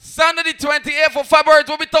Sunday the 28th of February,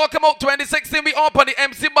 we'll be talking about 2016. We open the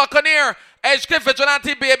MC Buccaneer, HK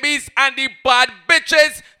Vigilante Babies, and the bad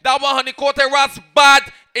bitches. That one Honeykoated Rats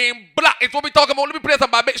bad in black. It's what we talking about. Let me play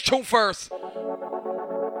some bad bitch tune first.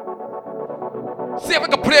 See if I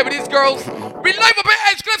can play with these girls. We live up in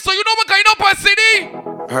H Cliff, so you know what going up on CD.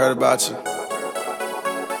 Heard about you.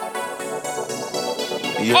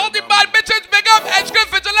 Yeah. All the bad bitches, big up H Cliff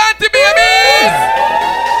Vigilante Babies.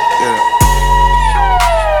 Yeah.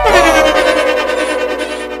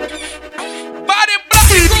 Bad in black,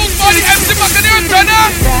 the crews for the MC Buccaneer turner.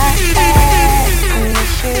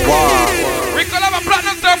 Wow. RICO have a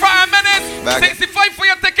platinum surfer and menace. Back. 65 for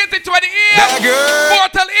your ticket to 28. That girl.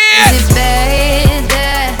 Portal 8.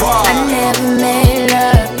 Wow. I never made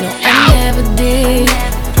love, no, I never did.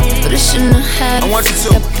 But I should know how to I want you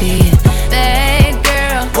to. be that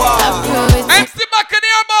girl. Wow. I promise MC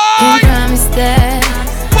Buccaneer I boy. promise that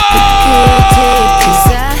Whoa. cause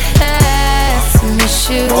I had some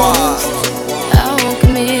issues. Wow. I won't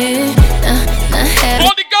commit, not had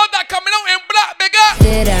All the girls that coming out in black, big up.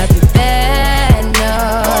 that I'd be bad, no,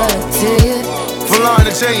 to you. Full on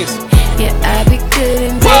the chains. Yeah, I'd be good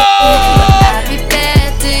and bad, but I'd be bad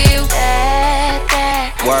to you. Bad.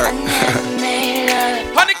 Word. I never made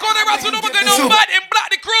love. Honeykoated Rats, you know what they know bad in black,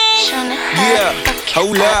 the crew. Yeah.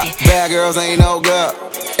 Hold up. Bad girls ain't no good.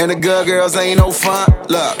 And the good girls ain't no fun.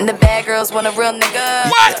 Look. And the bad girls want a real nigga.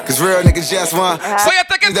 What? Cause real niggas just want. So your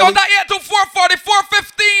tickets on that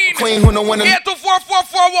 824-4415. Queen who know when 824-4415, You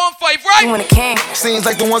right? want a king. seems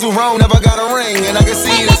like the ones who wrong never got a ring. And I can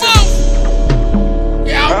see this.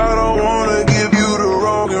 Yeah. I don't wanna give you the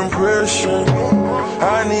wrong impression.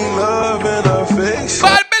 I need love and affection.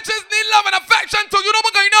 Bad bitches need love and affection too. You know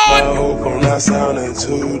what going I on? hope I'm not sounding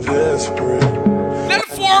too desperate. Little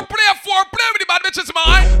foreplay with the bad bitches,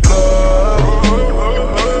 man.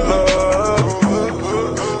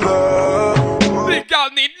 Big girl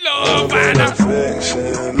need love and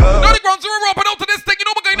Affection, now love, the grounds are open out to this thing. You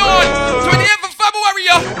know what going on? 28th of February,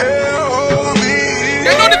 yeah. L-O-V.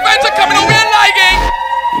 You know the fans are coming over and liking.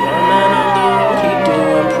 Keep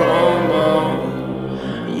doing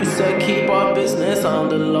promo. You said keep our business on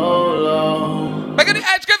the low, low. Back at the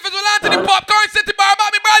Edge Cliff Vigilante, the Popcorn City Bar,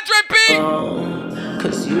 Bobby Brad P.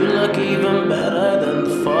 Cause you look even better than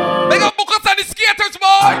the fall. They got Buccaneers and the skaters, I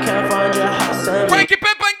boy. can't find your house and Frankie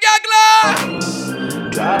Pimp and Gagla.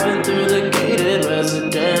 driving through the gated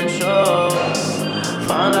residential.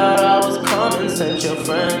 Found out I was coming, sent your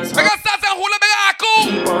friends They got Sasa and Hula, they got Aku.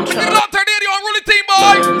 Keep on They trying. got Dr. Diddy on Ruly Team,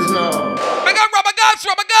 boy. friends know. They got Rubber Guts.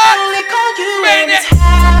 Only call you Man, when it's yeah.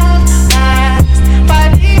 half-past.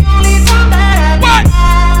 But the only time that I What? be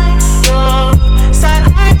by your side,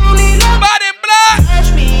 I only love Bad in black. touch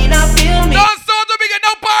me, not feel me. Don't so to be get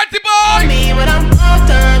no party, boy. Me when I'm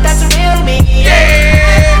fucked up, that's real me.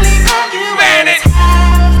 Yeah. Only call you Man, when it. it's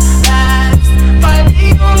half-past. But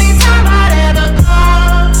the only time I'd ever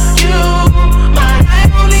call you mine,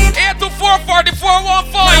 I only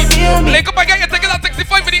 824-4415. Link up again, you take it at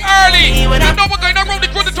 65 in the early. You know we're going to roll the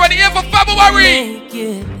crew the 28th of February. Make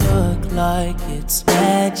it look like it's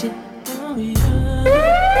magic. Oh,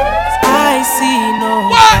 yeah. I see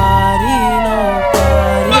nobody.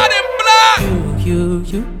 Bad in black. You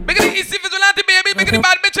Make it the easy vigilante, baby. Make it the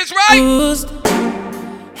bad bitches, right? used.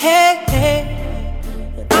 Hey,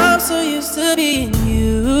 I'm so used to being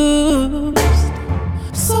used.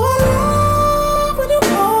 So I love when you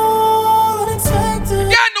call unexpected.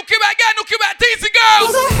 Get no keep back, teasy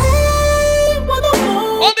girls. Cause I hate when the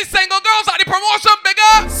phone. All these single girls at the promotion,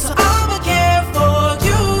 bigger. So I'ma care for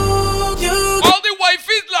you. All the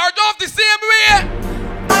wifeys large off the same way.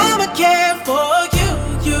 I'ma care for you.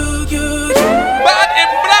 Bad in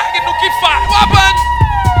black and no keep fat. What happened?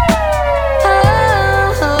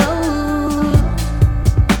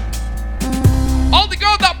 All the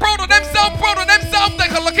girls that proud of themselves, they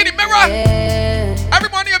can look in the mirror. Every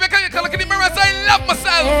morning I can look in the mirror and say, I love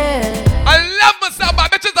myself. I love myself, my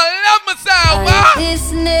bitches, I love myself. Ah.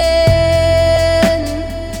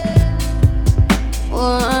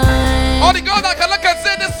 All the girls that can look and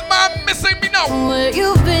say, this man missing me now. Where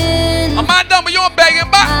you been? A man down, but you ain't begging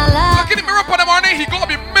back. Look in the mirror for the morning, he gonna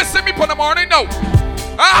be missing me for the morning now.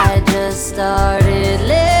 Ah. I just started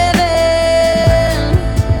living.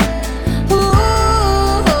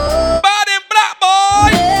 Ooh, Bad in black,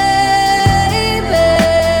 boy. baby,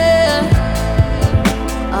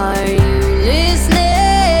 are you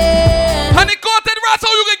listening? Honeykoated Rats,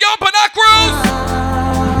 how you can get up on that cruise?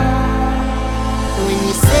 When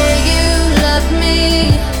you say you love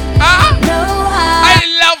me, Ah. no, I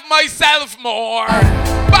love myself more.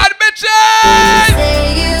 Bad When bitches. you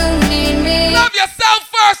say you need me, Love yourself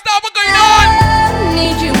first, now what's going on? I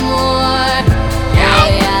need you more.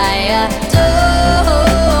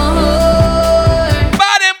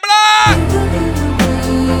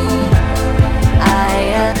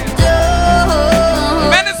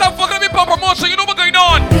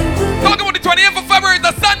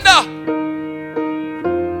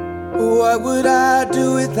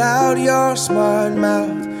 without your smart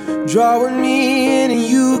mouth, drawing me in and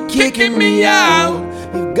you kicking me out.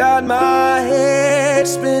 You got my head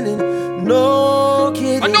spinning, no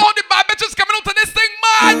kidding. I know all the bad bitches coming out to this thing,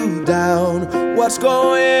 man. You down, what's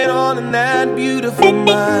going on in that beautiful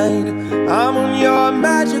mind? I'm on your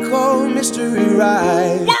magical mystery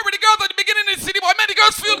ride. Where were the girls at the beginning of the city, boy? Man, the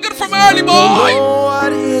girls feel good from early, boy. I know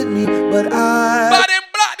what hit me, but Bad and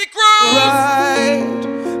black, the crew. right.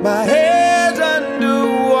 My head's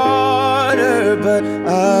underwater, but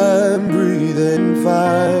I'm breathing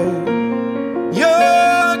fine.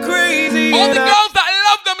 You're crazy. All the girls that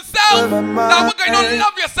love themselves. Now we're going to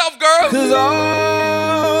love yourself, girl. 'Cause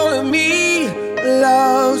all of me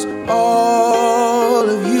loves all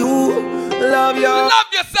of you. Love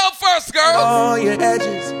yourself first, girl. all your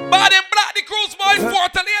edges. Bad and black, the cruise boy,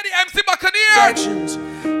 Forte Lady, MC Buccaneer. Actions.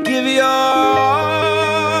 Give your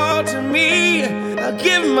all to me. I'll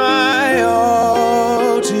give my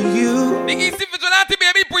all to you. The Easy Vigilante,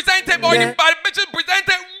 baby, presented, boy. The bad bitches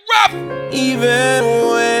presented rough. Even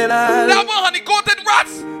when That one, honey-coated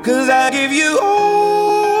rats. 'cause I give you all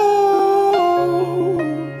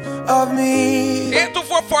of me.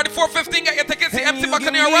 824-4415, get your tickets to MC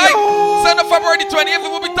Buccaneer, right? Sunday, February 20th, we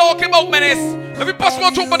will be talking about Menace. Let me pass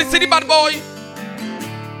one through for the city, bad boy.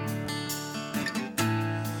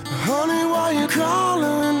 Honey, why you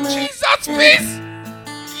calling me? Jesus, peace.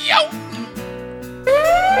 Yo.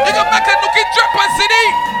 You got back a nookie drip on city.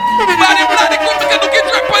 Bad and black, they go back a nookie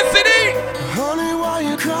drip on city. Honey, why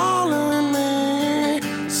you calling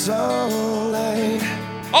me so late?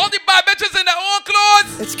 All the bad bitches in their own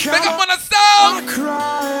clothes. It's Pick up on kinda themselves. I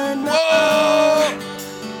cry now. Oh.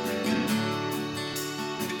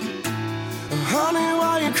 Honey,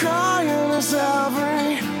 why you crying? Is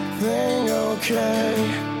everything okay?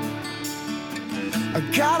 I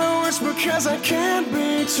gotta whisper 'cause I can't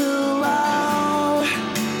be too loud.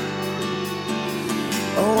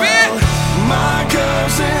 Oh well, my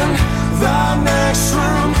girl's in the next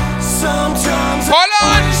room. Sometimes Hold I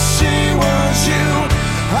on. wish she was you.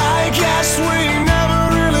 I guess we never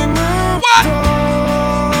really knew. What?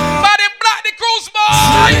 before. Bad and black, the cruise boy.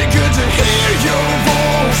 Really good to hear your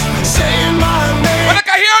voice saying my name. Well, look,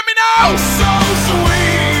 I hear me now. So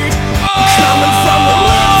sweet, Oh. coming from the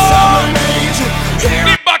lips of an angel. Here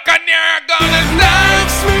The Buccaneer gonna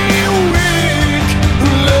dance. makes me weak.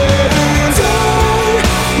 Later,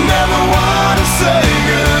 never wanna say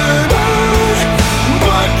goodbye,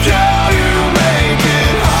 but girl, you make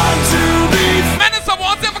it hard to be. Menace, I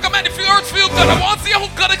want to see if I can make the girls feel good. I want to see who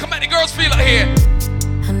gonna come make the girls feel it here.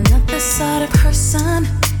 I'm not the sort of person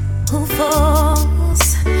who falls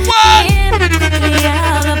What? in quickly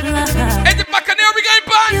out of love. Hey, the Buccaneer, we getting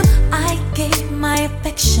back. I gave my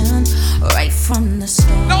affection right from the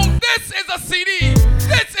start. No, this is a CD.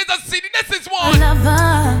 This is a CD. This is A one.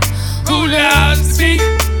 lover Who loves me?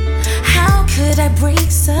 How could I break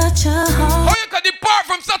such a How heart? you can depart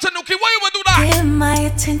from such a nookie? Why you would do that? Give my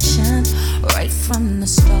attention right from the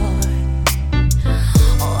start.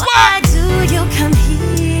 Why do you come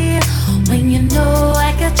here when you know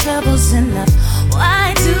I got troubles enough?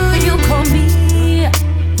 Why do you call me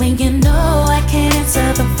when you know I can't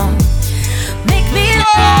answer the phone? Make me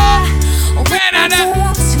lie when I don't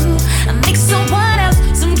want to. I make someone else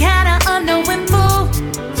some kind of unknowing fool.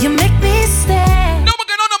 You make me stay No, we're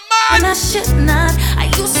going on a and man. I should not. Are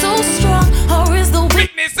you so strong or is the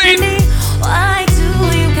weakness in me? Why do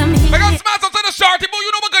you come I got here smash up to the shorty, but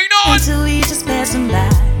you know what's going on. until we just passing by?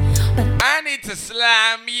 But I need to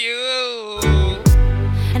slam you.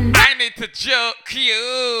 and I need to joke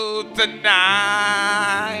you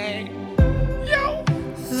tonight. Yo.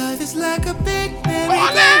 Life is like a big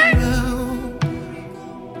merry-go-round.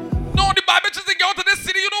 No, the bad bitches in out to this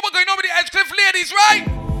city. You know what's going on with the Edgecliff ladies, right?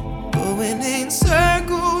 going in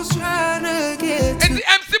circles trying to get It's the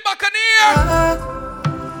MC Buccaneer.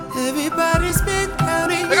 Everybody's been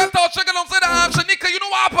counting, They got thought checking alongside the Shanika. You know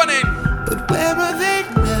what happening? but where are they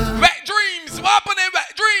now? Wet dreams. What happening?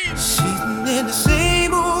 Wet dreams. Sitting in the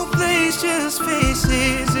same old place, just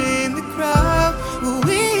faces in the crowd.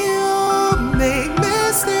 We all make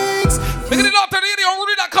mistakes. Look at the doctor. The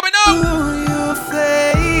Rudy that coming out. You your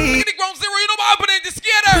face, Look at the ground zero. You know what happening? The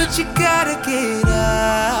skater. but you gotta get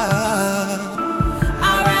out.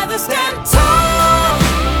 I'd rather stand tall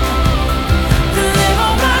than live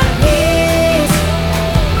on my knees.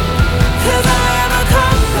 'Cause I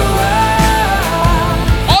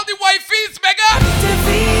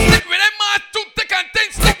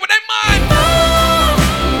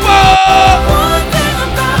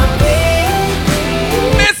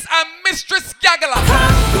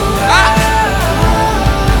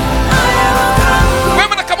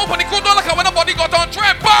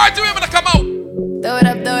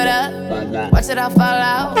it all fall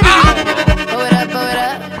out. Blow it up,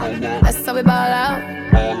 that's how we ball out.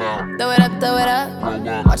 Throw it up,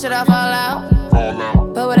 watch it all fall out.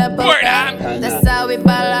 Blow it up, that's how we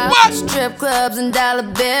ball out. Strip clubs and dollar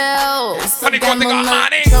bills. Honey, got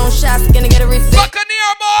money. Throwing shots, gonna get a refill.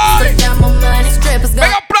 Buccaneer boy. Got more money, strippers go.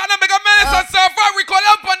 Make a platinum, make a menace, and surf. RICO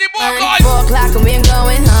up on the board, guys. 4 o'clock and we ain't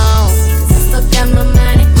going home. Still got my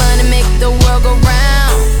money, money make the world go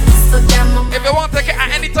round. Still got my money. If you want to take it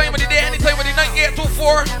at any time of the day, any time of the night,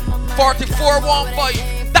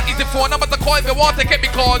 824-4415. That is the phone number to call if you want to take it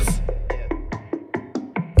because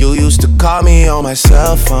you used to call me on my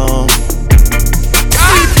cell phone.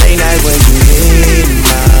 Late night when you need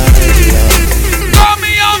my love. Call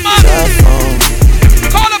me on my cell phone.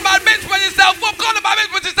 Call a bad bitch with your cell phone. Call a bad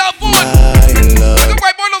bitch with your cell phone. Look at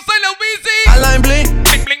right boy, don't say Lil Weezy. I line bling.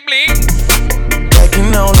 Bling, bling, bling. That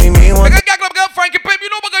can only mean one. Make a gag up girl, Frankie Pimp. You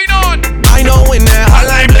know what's going on. I know when that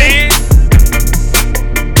hotline bling.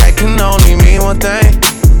 That can only mean one thing.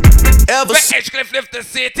 Ever since Cliff lift the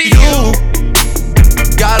city. You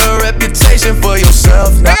got a reputation for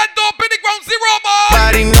yourself now. Make a dope in the ground zero, boy.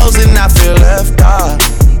 Nobody knows and I feel left out.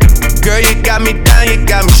 Girl, you got me down, you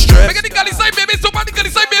got me stressed. Make a gully side, baby. Somebody gully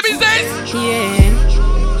side, baby, says.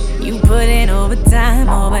 Yeah, you put in overtime,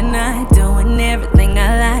 overnight, doing everything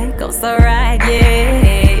I like. Goes so right,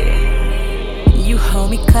 yeah. You hold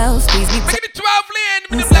me close, squeeze me. Make it the 12 lane,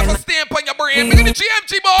 make left a stamp on your brain. Make it the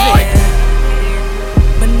GMG, boy.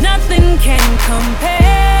 But nothing can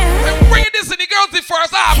compare. And bring this in the girls the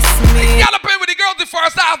first half. Galloping with the girls the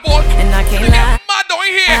first half, boy. And I can't lie. Mad down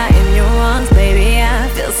here. In your arms, baby, I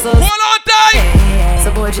feel so. Hold on tight.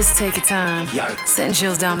 So boy, just take your time. Send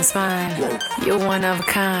chills down my spine. You're one of a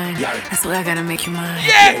kind. That's why I gotta make you mine.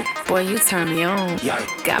 Yeah. Boy, you turn me on.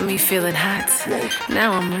 Got me feeling hot.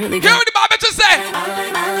 Now I'm really good. Hear what the Bob bitches say.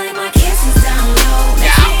 I like my kisses down low.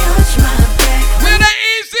 Yeah. Touch my back. We're that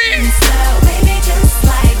easy. Baby, just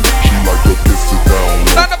like that. She like your kisses down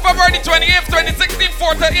low. Stand up February 28th, 2016,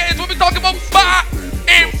 4:38 is what we talking about. Bar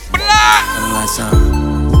in black.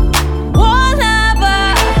 Whatever.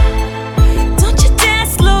 Don't you dare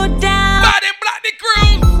slow down. Bad in black, the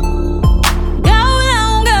cruise. Go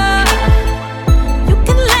longer. You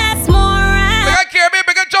can last more rounds. Bigger Caribbean,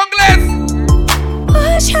 bigger junglers.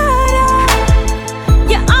 Push harder.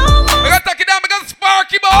 You're almost. Bigger tuck it down, bigger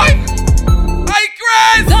Sparky boy. Hi,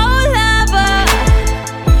 Chris. Go lover.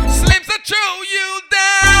 Slims are chew you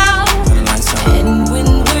down. And when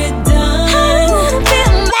we're done, I wanna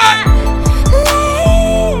feel what?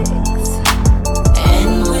 legs.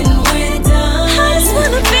 And when we're done, I just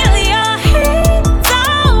wanna feel your hands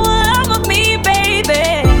all over me, baby.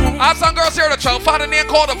 I have some girls here, the child father name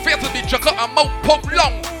called the face of the chucker and mouth pump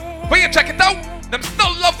long. When you check it out, them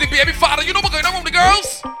still love the baby father. You know what's going on with the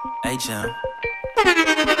girls? Hey, Jim.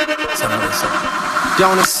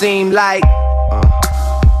 Don't it seem like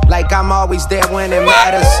I'm always there when it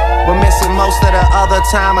matters, but missing most of the other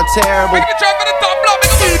time are terrible. Make the turn for the top block,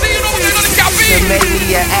 make them see you know what's going on the cafe. It made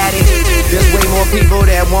me an addict. There's way more people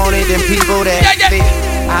that want it than people that fit.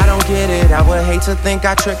 I don't get it. I would hate to think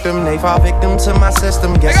I tricked them. They fall victim to my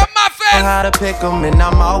system. Guess I know how to pick them, and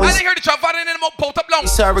I'm always. I didn't hear the child father in them post up long.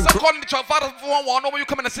 So I'm calling the child father for one. Know when you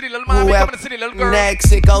come in the city, little man. You come in the city, little girl.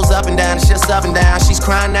 Next, it goes up and down. It's just up and down. She's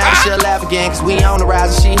crying now, she'll laugh again. Cause we on the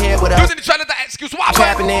rise and she here with us. Using the child as an excuse. Why?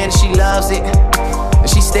 Happening and she loves it. And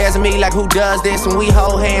she stares at me like, who does this? And we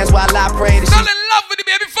hold hands while I pray that she's in love with the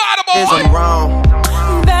baby father, boy. Is I'm wrong.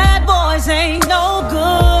 Bad boys ain't no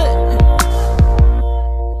good.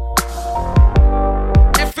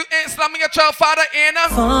 If you ain't slamming your child father in a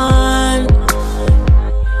fun.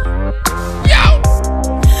 Yo!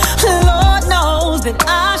 Lord knows that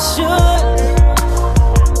I should.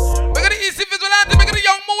 We're gonna easy vigilante, we're gonna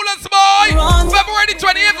young moolahs, boy. February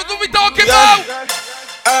 28th is what we talking about.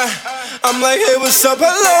 I'm like, hey, what's up,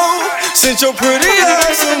 hello? Since your pretty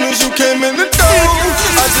ass soon as you came in the door,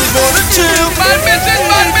 I just wanna chill. Bad bitches.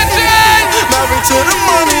 Married to the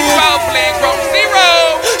money. Well playing from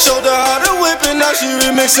zero. Showed her how to whip it, now she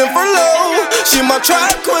remixing for low. She my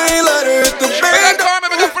track queen, let her hit the band. We got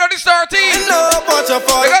Carmen, we got Freddie Starty. Watch her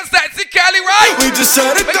fall. We got Satsy Kelly, right? We just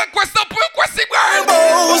said it. We got Crystal Girl.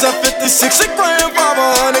 Bows at 56 a gram,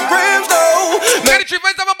 500 grams though. We got the three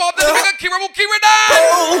friends of my mom, we got Kira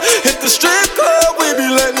now. Hit the strip club, we be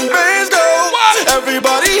letting bands go. What?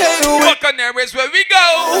 Everybody hate who Buccaneer is where we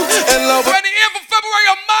go. And love 28th of February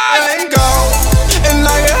of March. I ain't go. And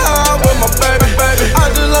I get high with my baby. I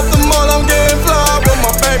just left the mall, I'm getting fly with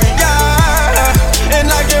my baby, yeah. And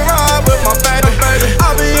I get ride with my baby.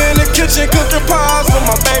 I be in the kitchen cooking pies with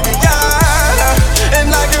my baby, yeah.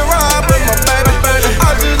 And I get ride with my baby.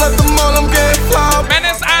 I just left the mall, I'm getting fly.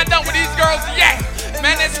 Menace, I done with these girls, yes.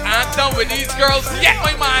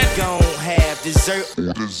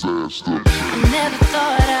 disaster. I never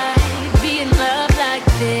thought I'd be in love like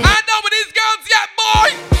this. I know with these girls yet, boy.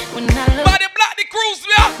 When I look, Body black the cruise,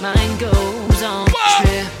 yeah. mine goes on What?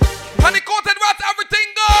 trip. Honeycoated rats, everything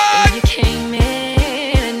And you good. came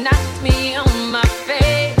in and knocked me on my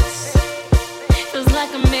face. Feels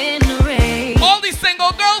like I'm in a race. All these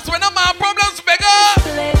single girls with no man problems, bigger.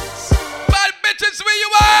 Bad bitches, where you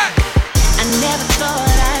at? I never thought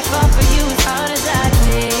I'd fall for you as hard as I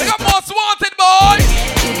did. They got most wanted, boy.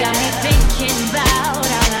 You got me thinking about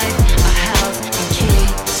our life, our house and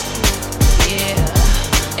kids.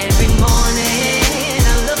 Yeah. Every morning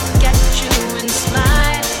I look at you and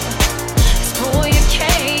smile. Spoil your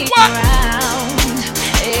cake What? around.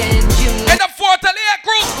 And you In the Fort Alea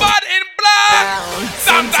cruise bad in black.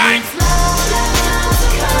 Sometimes. love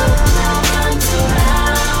comes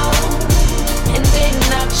around and then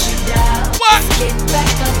knocks you down. What? Get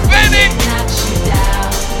back up When and it knocks you down.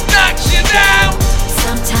 knocks you down.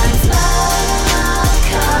 Sometimes love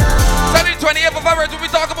comes. Saturday 28th of February, we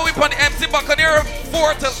talk about we on the MC Buccaneer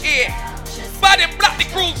 4 till 8. Bad in black the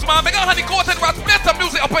cruise, man. Make a honeycoated rats. Play some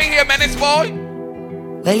music up in here, menace boy.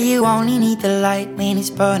 Well, you only need the light when it's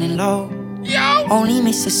burning low. Yo. Only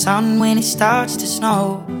miss the sun when it starts to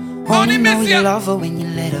snow. Only know miss you ya. love her when you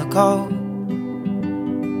let her go.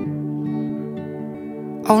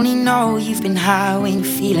 Only know you've been high when you're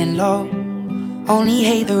feeling low. Only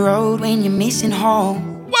hate the road when you're missing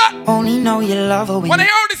home. What? Only know you love her When when I you,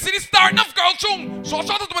 hear the city starting off, girl, tune. So I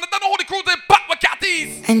shot it when I don't know how the cruise they back with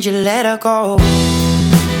catties. and you let her go.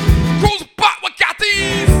 Cruise back with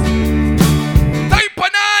catties. Type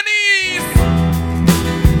bananas.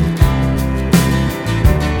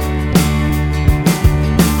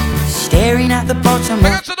 Staring at the bottom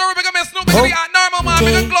Make a of Chadori, make a Miss Snoop, make a the normal man,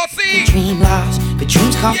 make a glossy. dream lost, but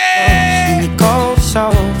dreams come Yeah. and they go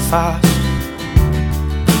so fast.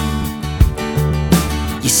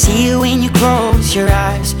 You see it when you close your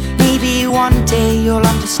eyes. Maybe one day you'll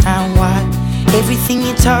understand why everything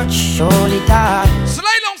you touch surely dies.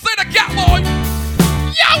 Slay long say the cat boy.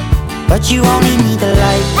 Yo. But you only need the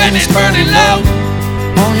light When it's burning low.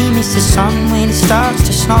 Only miss the sun when it starts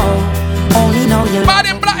to snow. Only know you Bad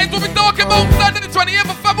in black is what we talking about. Sunday the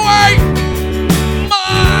 28th of February.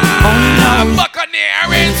 My Buccaneer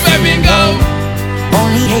is where we go.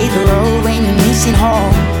 only hate the road when you're missing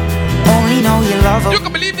home. Only know you love her. You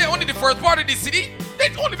can believe they only the first part of the city. They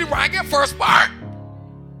only the ranking first part.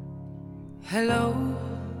 Hello.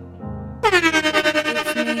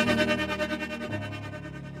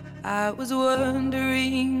 I was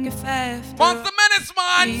wondering if after Monster Menace,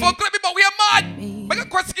 man. For Clippy, but we are mad. Make a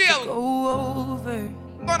Chris Gill. go over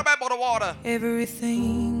Going to bed by the water.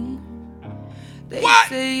 everything. They What?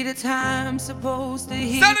 say the time's supposed to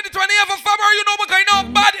hit. Sunday the 28th of February, you know what kind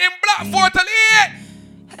of bad in black 4 till 8.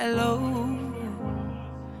 Hello,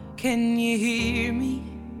 can you hear me?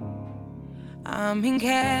 I'm in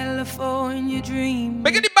California dreaming.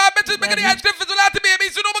 Make it the bad bitches, make it the edge cliffs,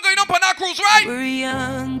 babies. You know what going on that cruise, right? We're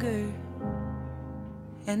younger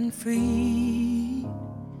and free.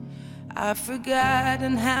 I've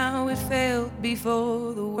forgotten how it felt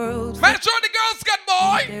before the world. Make sure the girls get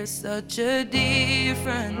boy. There's such a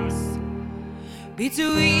difference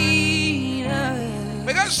between us.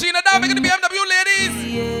 Make it Sheena down, make it the BMW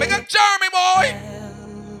ladies. Make it Jeremy boy.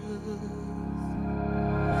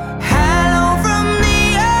 Hello from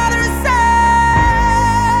the other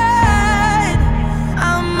side.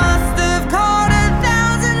 I must have called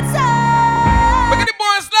 1,000 times. Make it the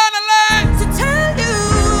Boris Lana to tell you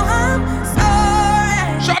I'm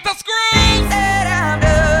sorry. Shut the screws. That I'm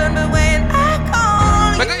done, but when I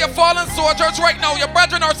call Make it your fallen soldiers right now. Your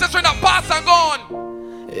brethren or sister that pass and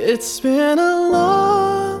gone. It's been a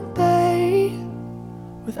long day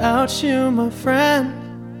without you, my friend,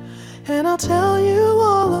 and I'll tell you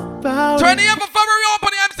all about 20th of February, open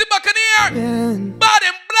the MC Buccaneer. it. Bad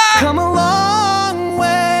in black. Come a long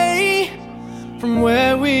way from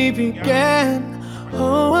where we began.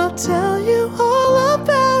 Oh, I'll tell you all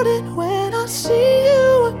about it when I see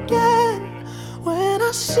you again. When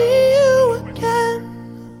I see you again.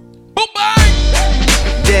 Boom,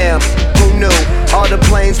 bang. Damn, who knew? All the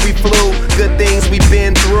planes we flew, good things we've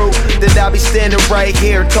been through. That I'll be standing right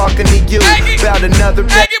here talking to you about another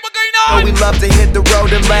day. Aggie, what going on? We love to hit the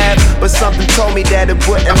road and laugh, but something told me that it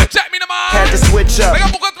wouldn't. Check me, the man. Had to switch up. Make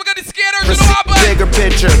up, we got the skaters, For you know what see the bigger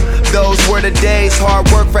picture, those were the days.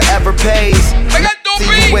 Hard work forever pays. Make it don't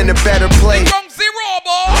See be. you in a better place. Wrong zero,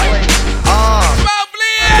 boy. 12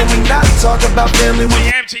 Can we not talk about family when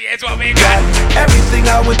you MG is what we got. everything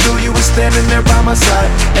I went through, you were standing there by my side,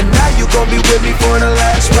 and now you gon' be with me for the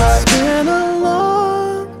last ride. It's been a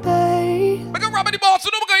long day. Make a Robert the boss, you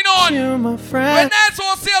know what's going on? You're my friend. MENACE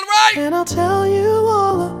on sale, right? And I'll tell you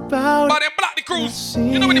all about But them black the cruise.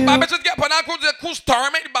 You know when the bad bitches get on that cruise, the cruise term,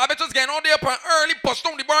 the bad bitches get on there upon early, push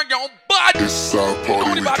down the bar, get on bad. It's our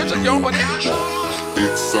party, the bad bitches get on, but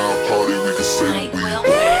it's our party, we can say we want.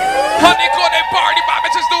 Honeycoated party, bad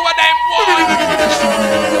bitches do what they want.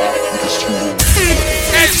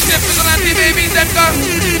 Hey, shit, vigilante babies, them go.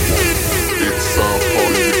 It's our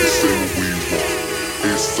party, we can say what we want.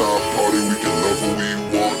 It's our party, we can love who we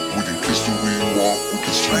want. We can kiss who we want. We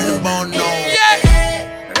can scream on no.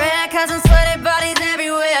 Yeah. Red cousins, sweaty bodies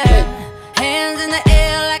everywhere. Hands in the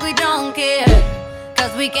air like we don't care.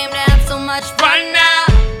 Cause we came to have so much fun now.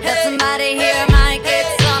 That somebody here might get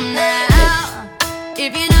some now.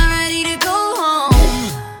 If you're not ready to go home,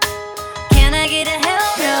 can I get a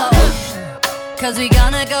hell no? Cause we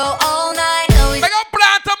gonna go all night. I got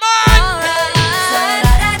plant a man.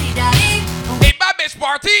 Hey, bad bitch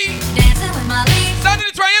party. Dancing with my leaves. Sunday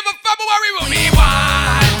the 20th of February will be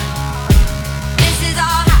one. This is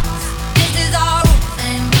our house. This is our roots,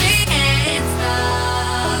 and we can't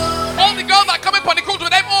stop. All the girls that come in on the cruise with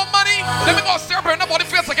their own money, let me go syrup and nobody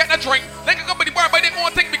feels like getting a drink. They can come to the bar and buy their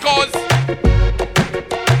own thing because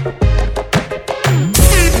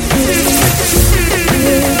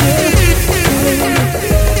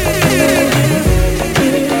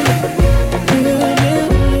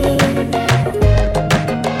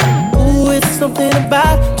something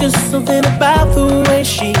about, just something about the way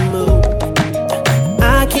she moved.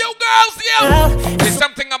 I can't. You girls, you. There's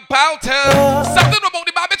something about her. Something about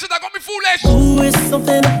the bad bitches that got me foolish. Ooh, it's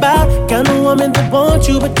something about kind of woman that wants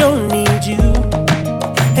you but don't need you.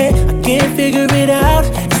 Hey, I can't figure it out.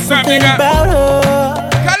 It's something about her.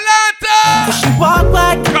 Galanta. Cause she walk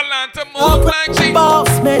like Galanta, move like she boss.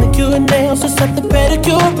 Manicure and nails, just set the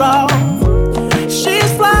pedicure off.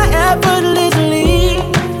 She's fly effortlessly.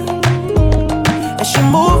 And she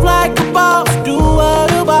move like a boss, do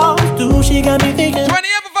what a boss do. She got me thinking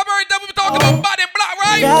 20th of February, then we be talking about bad and black,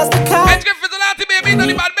 right? that's the kind. Let's get vigilante, baby, none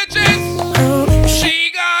of the bad bitches.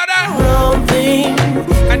 She got a wrong thing.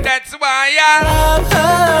 And that's why I love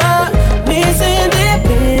her. Missing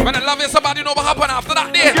it. when I love you, somebody you know what happen after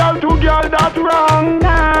that day. Girl to girl, that's wrong.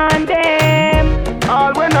 And them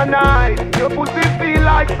all when a night, your pussy feel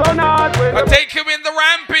like sun hot. I take you in the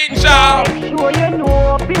ramping shop. Make sure you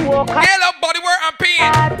know be walk. Hello, body work and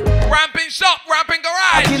peeing. Ramping shop, ramping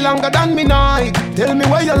garage. Feel longer than me night. Tell me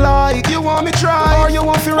what you like. You want me try or you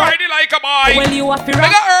want to ride? Friday like a boy. Well, you have to I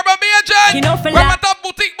got Urban Agent. You know, for We're my top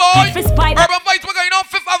boutique boy. for spider. Urban Vice, we're going on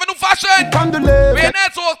Fifth Avenue Fashion. On the left,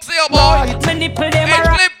 MENACE on sale, boy. My nipple them Edge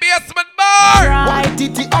a Clip Basement Bar. white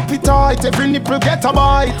titty appetite. Every nipple get a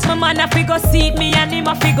bite. My man a figure seat me and him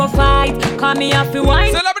a figure fight. Call me a fi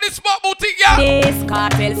wine. Celebrity Spot Boutique, yeah. This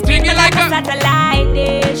cartel screaming like like a a- satellite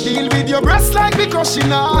dish. Deal with your breasts like me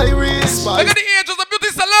crushing iris. Look at the Angels of Beauty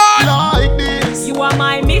Salon. Like this. You are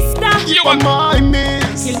my mister. You are are my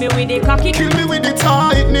miss. Kill me with the cocky. Kill me with the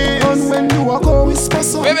tightness. And when you walk out, whisper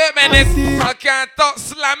something. Wait a minute. I can't talk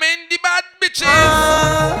slamming the bad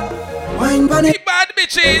bitches. Wine bunny, The bad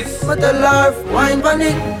bitches. but the love, wine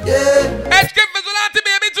bunny, yeah. Edge Clip Vigilante,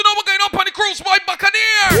 baby. You know we're going up on the cruise, boy.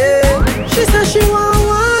 Buccaneer. Yeah. She said she want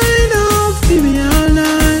wine up, give me all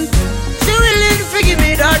night. She willing to give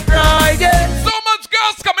me that ride, yeah. So much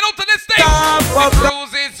girls coming out to this thing. Top The of the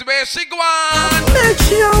cruise is where she go on. make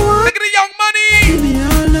she a wine, Look at the young money. give me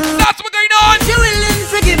all night. That's what's going on. She willing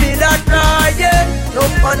to give me that ride, yeah. No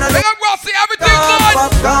fun Look at at Rossi, everything top good.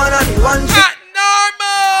 of gone and one shit. At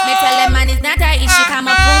normal. Me tell them man it's not a issue, come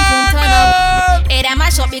a boom boom turn up. Hey, that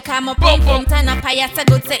mash up become a boom boom turn up. I have to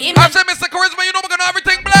go to him. I say, Mr. Charisma, you know we're gonna have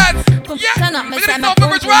everything blessed. Yeah, Turn up, me look say at my the boom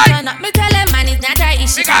numbers, boom right? turn up. Me tell them man it's not a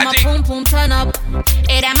issue, come a Big boom boom turn up.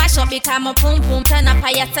 Hey, that mash up become a boom boom turn up.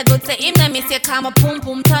 I have to go to him. Let me say come a boom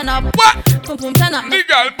boom turn up. What? Boom boom turn up. The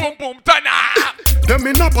girl, boom, boom, turn up. Them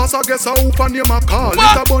in a pass, I guess I hope and name a call.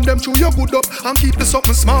 What? It a bun them chew your good up and keep the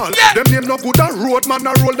something small. Yeah. Them name no good and road man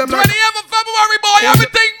a roll them like 20th of February, boy,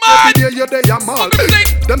 everything mad. every day you day a mall.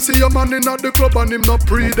 Everything. Them see your man in at the club and him no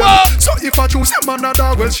pre them. What? So if I choose a man a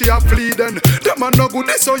dog, well she a flee then. Them man no good,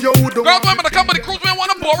 so you would do. Girls, women, the company cruise, we don't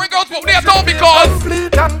want to boring girls, but they are told because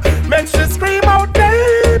Make she scream out,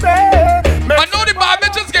 baby. I know the bad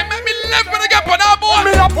bitches can make me live when I get on our boy.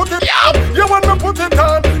 Me a put it Yeah. You want me put it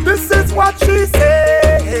on. This is what she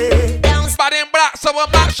say. Bad in black, so a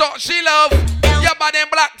back shot she love. Yeah, bad in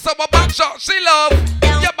black, so a back shot she love.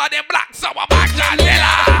 Yeah, bad in black, so a back shot she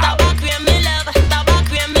love.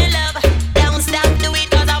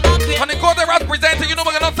 Honeycoated representing, you know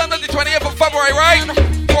we're gonna send on the 20th of February, right?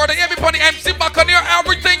 For the everybody MC Buccaneer,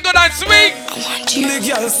 everything good and sweet. The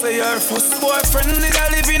girl say her first boyfriend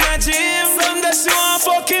nigga live in a gym. Someday she want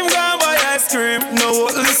fuck him, go buy ice cream.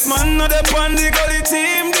 No this man not the on the gully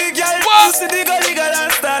team. The girl see the gully girl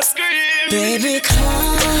and start scream. Baby,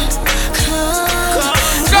 come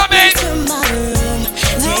in to my room.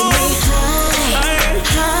 Take me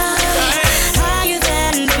higher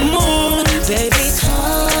than the moon. Baby,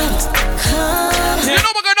 come. You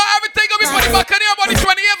know we're gonna know everything gonna be for the Buccaneer on the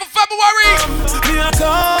 28th of February.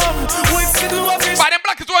 Body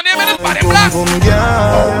Black is one name, and it's Body Black.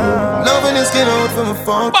 Loving the skin out from a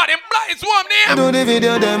phone. Body Black is one name. Do the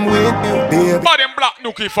video them with you, babe. Body Black,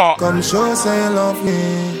 Nuki for. Come show say you love me.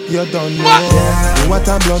 You don't know. What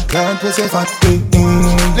a blood clot we say for me.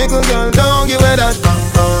 Little girl, don't give her that.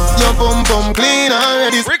 Your pum pum clean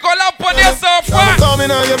already. Rico love on yourself, right?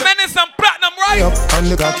 Menace and Platinum, right?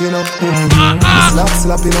 And the cocky up.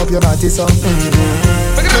 Slapping up your body so.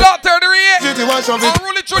 Look at the lot 38.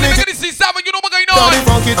 Unruly truly, look at the C7, you know what's going on. We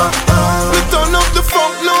turn up the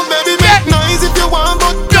funk now, baby. Make noise if you want,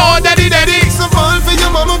 but no, daddy. So fall for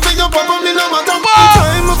your mama, for your papa, me no matter what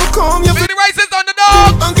time of a come. You feel the rices on the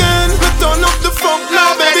dog. Again, we turn up the funk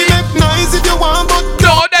now, baby. Make noise if you want, but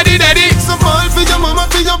no, daddy. So fall for your mama,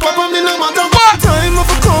 for your papa, me no matter what time of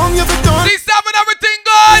a come. You feel done. C7, everything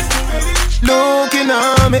good. Looking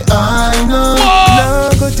at me, I know. Now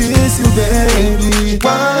go this you, baby.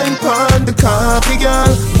 Wine pon the coffee, girl.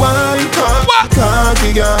 Wine pon the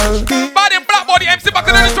coffee, girl. Body and Black Body, MC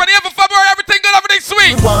Buccaneer, 28th of February. Everything good, everything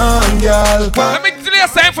sweet. One girl. Let me tell you a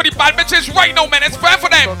sign for the bad bitches right now, man. It's fair for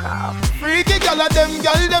them. Freaky girl of them,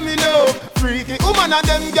 girl, them you know. Freaky woman of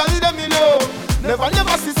them, girl, them you know. Never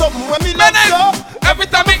see something when me love so. Every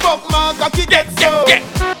time me fuck my cocky get so.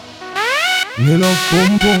 Me love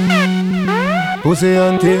boom boom, pussy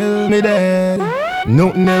until me dead.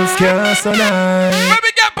 Nothing else can survive. When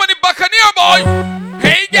we get on the Buccaneer, boy.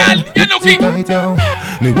 Hey, girl, you looking right down.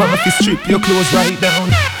 Me want to strip your clothes right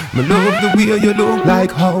down. Me love the way you look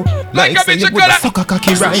like how. Like say you would suck a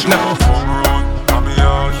cocky right now.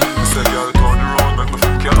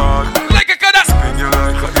 Like a cutter. Spin you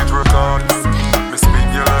like a hit record. Me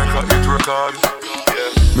spin you like a hit record.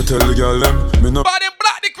 Me tell the girl them, me no. Body and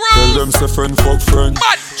Black the crew. Tell them say friend fuck friend.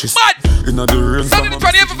 Mad. Inna the rain. Sunday the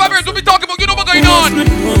 28th of February, we'll be talking about, you know what's going on.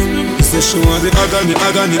 Say she want the agony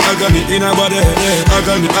in her body.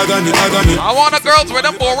 Agony. I want the girls with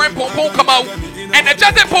them boring pum pum come out. And the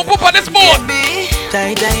just pum pum on this board. Die.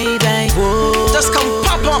 Just come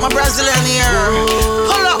pop out my Brazilian ear.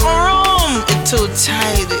 Pull up my room, it's too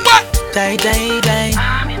tight. What? Die.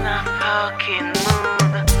 I'm in a fucking mood.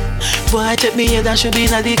 Boy, take me here, that should be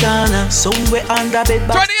in the corner. Somewhere under bed.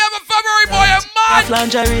 28th of February, boy, I'm mad.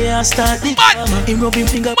 Lingerie and start the drama. Him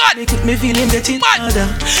rubbing finger, make me feel him getting harder.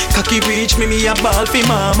 Cocky reach me a ball for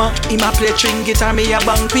mama. Him a play string guitar, me a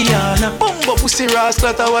bang piano. Bumbo pussy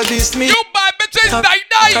rascal, that was this me. You bad bitches, die.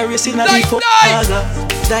 Die. Bad bitches.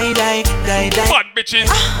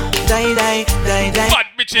 Die.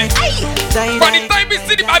 Bad bitches. From the time we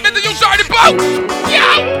see the bad bitches, you Shorty Poo.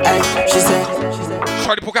 Yeah. Hey, she said.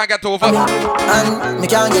 Shorty Poo can't get over. And me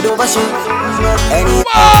can't get over shit.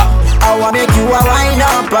 I wanna make you a wine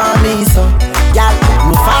up on me, so yeah,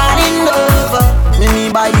 me fall in love. Me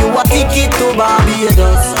buy you a ticket to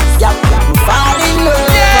Barbados. Yeah, me fall in love.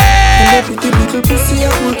 Yeah. And the pretty pussy I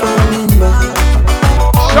put on me back.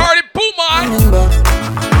 Shorty Poo, man.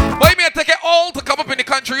 Why me I take it all to come up in the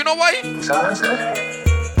country? You know why?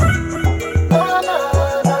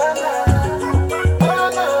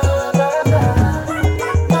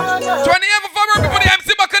 28th of February, people, the MC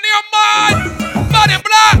Buccaneer, man. Body and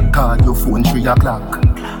Black. Call your phone 3 o'clock.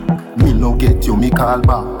 Me no get you, me call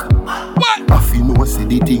back. What? I feel no say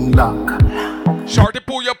the thing lock. Shorty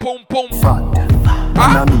Poo, your pum pum. Fat.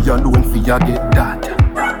 And me alone for you get that.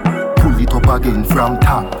 Pull it up again from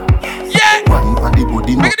top. Yeah. Wine for the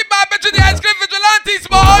body. Make the bad bitch in the ice cream vigilantes,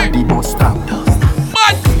 boy. The bus stop.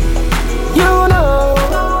 Man. You know.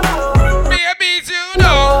 Babies, you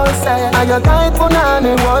know. Are you tight for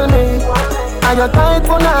nanny wall me? Are you tight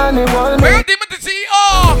for nanny wall me? Where are demon to CEO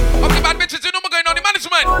of the bad bitches? You know what's going on, the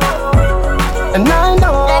management. And I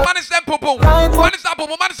know. Go manage them pum pum. Manage that pum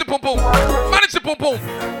pum. Manage the pum pum. Manage the pum pum.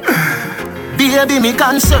 Baby, me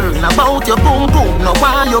concerned about your boom boom. No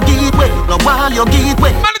while you get wet, no while you get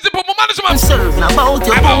wet. Manage the pum pum, manage the man. Concerned about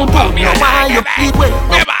your boom boom. No while you get wet,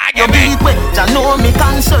 no you get wet. I know me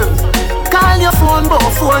concerned. Call your phone about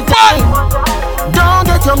 4 times. Don't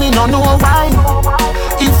get you, me no why.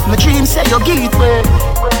 If my dream say you get wet.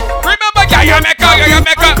 Remember, you make her.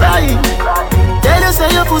 Tell you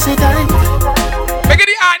say your pussy tight. Make it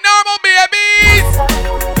the normal babies.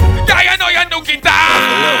 I know you know guitar.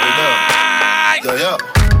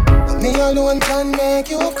 Me alone can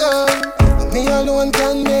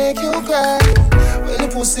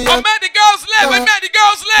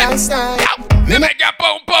Me make your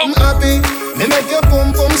boom boom happy. Me make your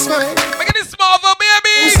boom boom smile. Make it small for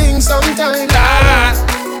baby. Sing sometime.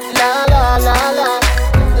 La la la la la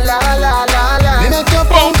la la la la. Me make your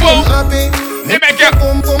boom boom happy. Me make your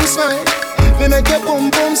boom boom smile. Me make your boom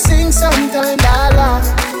boom sing sometime. La la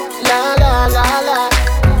la la la la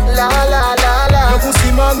la la la la. Your pussy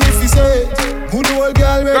magnificent. Good old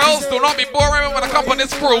girl. Girls, do not be boring when I come on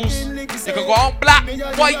this cruise. You can go on black,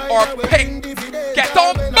 white, or pink. Get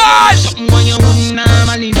on bad.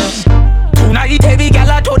 Tonight heavy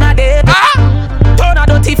gala turn a day. Turn a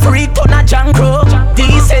dirty freak, turn a jankro.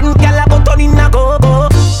 Decent gala go turn in a go-go.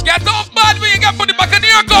 Get off bad when you get for the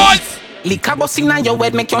Buccaneer guys. Liquor bust inna your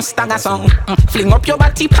head make you stagger song. Fling up your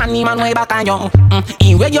body panty man way back on you.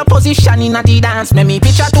 In where your position inna the dance. Make me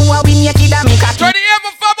picture to a win your kid and make a 28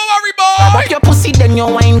 for February boy. Grab up your pussy then you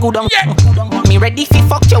wine good on. Me ready fi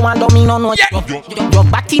fuck you and don't me no know. Your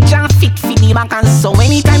body jam fit fi the back and so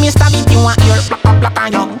anytime you stab it you want your black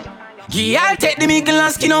on you. Yeah, I'll take the middle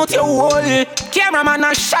and skin out your hole. Cameraman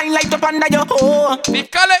and shine light up under your hole. The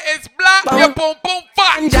color is black, your boom boom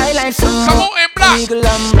fat. And I like some. Come on in black.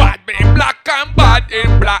 Bad in black and bad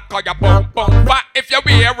in black. Cause your boom boom fat. If you're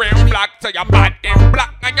wearing black, so you're bad in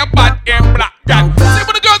black and you're bad in black. Yeah. See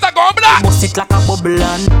when the girls are going black. Bust it like a bubble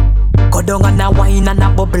and go down and a wine and a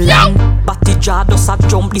bubble and Batty jaw does a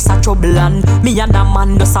jump, this a trouble and me and a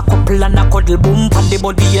man does a couple and a cuddle boom. Pan the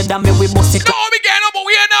body head and me we bust it. No, we get up over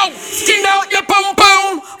here now. Skin out your boom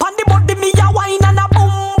boom. Pan the body me a wine and a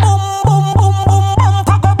boom boom boom boom boom boom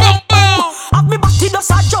boom boom boom. Have me body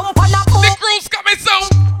does a jump and a boom. The girls got me so.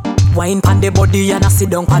 Wine pan the body and a sit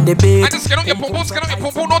down pan the bed. I just get on your pum pum, skin on your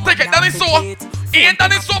pum pum. Don't take it, that is so. Ain't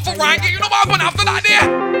that is so for ranking. You know what happened after that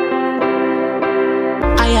there?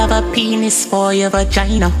 I have a penis for your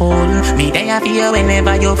vagina hole. Me there for you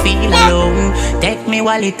whenever you feel alone. Take me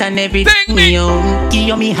wallet and everything me own. Give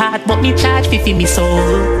you me heart but me charge for me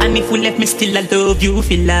soul. And if we left me still I love you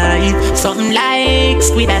for life. Something like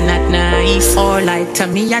squid and not nice. Or like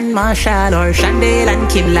Tommy and Marshall or Chandel and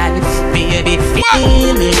Kim Life. Baby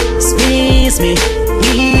feel me, squeeze me.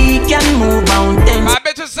 We can move mountains. My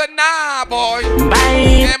bitch said nah boy.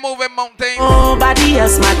 Bye. Can't move a mountain. Nobody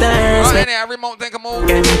else matters. Oh, every mountain can move.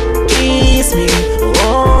 Kiss me,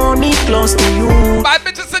 hold me close to you. My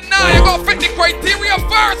bitch said nah, you gotta fit the criteria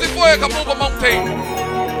first before you can move a mountain.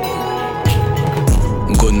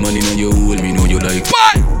 Gunman in your hole, me know you like.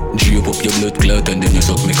 What? Drape up your blood clot and then you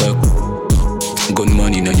suck me cock.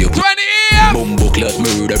 Gunman in your 20 years. Bumbo clot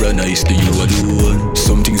murderer nice to you alone.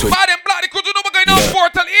 Some things when bad and black, could you know what going on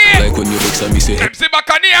portal here? like when you vex and me say MC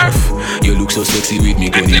Buccaneer. You look so sexy with me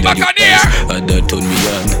gun in your eyes. And that turn me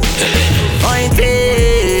on. Point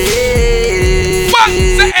face. What?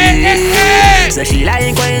 Say hey. So she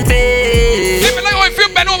like point face. Let me like how you feel.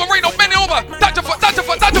 Bend over, right now, bend over. Touch your foot, touch your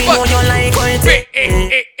foot, touch your foot. Me know you like point face.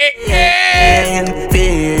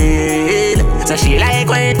 So she like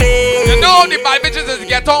point face. You know the bad bitches is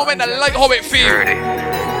get home and I like how it feel.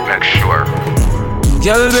 Make sure.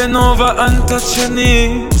 Girl bend over and touch your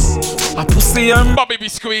knees. A pussy and Bobby me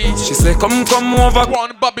squeeze. She say come over.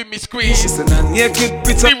 One Bobby me squeeze. She say na naked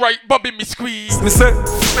picture. Me right Bobby me squeeze. Me say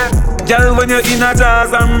girl when you're in a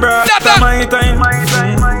jazz and bra. That's my time.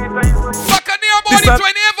 Buccaneer boy,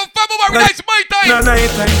 28th of February. That's my time. Na night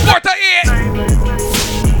time. Quarter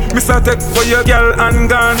 8. Me say take for your girl and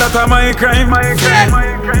gone. That's my crime.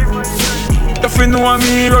 If you know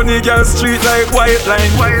me, run the girl street like white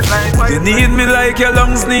line. You need me like your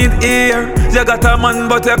lungs need air. You got a man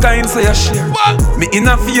but you can't say a share. Me in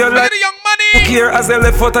a feel like young money. Here as I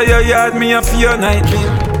left out of your yard, me a fear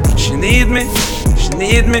nightmare. She need me, she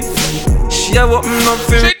need me. She a open up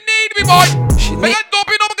for me. She need me boy. She need me. Don't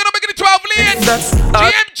be no gonna make it traveling. That's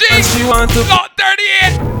GMG. And she want to Lot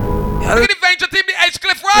 38. Look at the venture team, the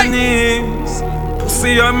Edgecliff right.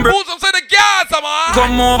 See you, bro. Who's upside the gas, man?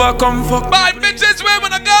 Come over, come fuck. Bad bitches, where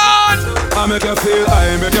when I gone? I make you feel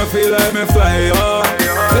like me fly, oh.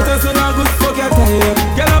 Let us in a good fuck your tail.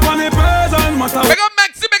 Get up on the person, matter. Make up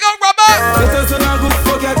Maxi, make up Robert. Let us in a good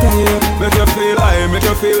fuck your tail. Make you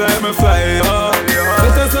feel like me fly, oh.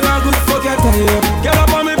 Let us in a good fuck your tail. Get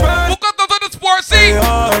up on the person. Who got those on the sports scene?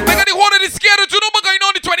 Make the whole of the scare, you know what's going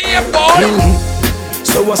on the 28th ball.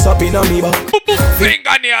 So what's up in a me back?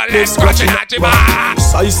 Fingernail, let's scratch it at your back.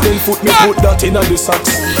 Size 10 foot, me put that in a the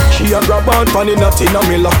socks. She a grab on panny not in a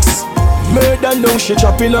me locks. Murder now she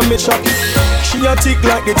chopping on me chop. She a tick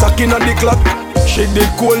like the tack in a the clock. She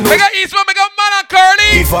did cool no. Make a Eastman, make a man and curly.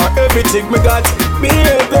 Give her everything me got.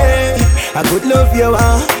 Baby, I could love your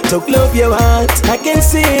heart, talk love your heart. I can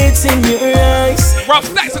see it in your eyes.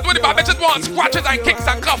 Rough stacks is 25 bitches want scratches and kicks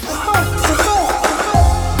and cuffs.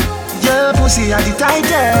 Your pussy are the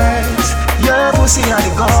tightest. Your pussy are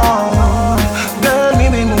the gold. Girl,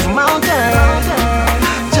 me move mountains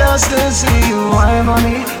just to see you wine for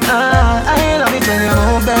me. I love it when you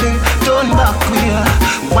move, baby. Turn back queer,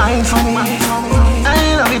 wine for me. I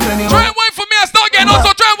love it when you try and wine for me. I start getting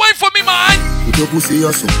also try and wine for me, man. Put your pussy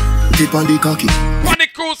also, put it on the cocky. On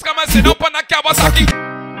the cruise, come and sit up on the Kawasaki.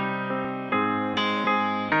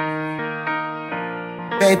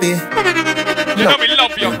 Baby, you know we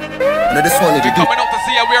love you. Now this one, we're coming out to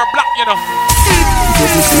see you. We are black, you know. Put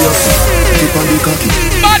your pussy also, put it on the cocky.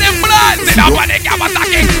 Body blood, sit up on the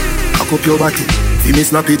Kawasaki. Cock up your body, see me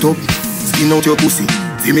snap it up. Skin out your pussy,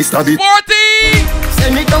 see me stab it. 40.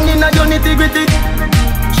 Send me down in a your nitty-gritty.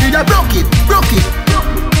 She a broke it.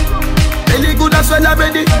 Belly good as well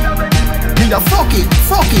already. Me a fuck it.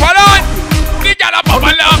 Hold on. The gal a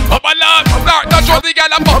bubble up. Start to show the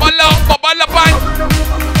gal a bubble up, Bubble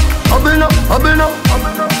up.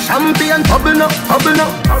 Champion, bubble up.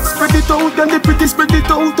 Spread it out, and the pretty spread it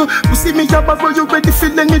out. You see me a bubble, you ready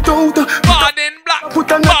feeling it out. Born in black.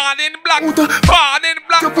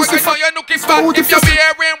 Your pussy for you looking fat. If you be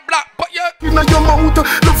wearing black, but you inna your mouth.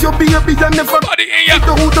 Love your baby, you never body in ya.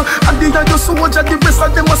 And the other soldier, the rest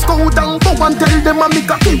of them must go down. Go and tell them I make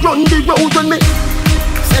a run the road on me.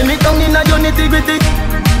 Send me down inna your nitty-gritty.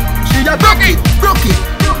 She a broke it.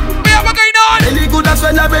 What going on? Belly good as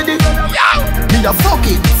well already. Me a fuck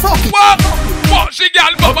it. What she gal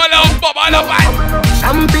bubble up.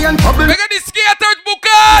 Champion bubble. We got the skaters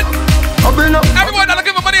booking. Bubble up. Everyone that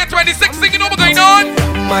looking for money at 26, you know what going on?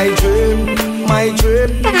 My dream. My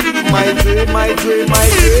dream. Tell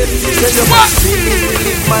you what?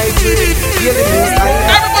 My dream.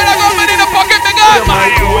 Everybody that got money in the pocket, nigga. My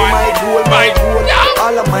goal.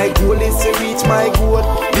 All of my goal is to reach my goal.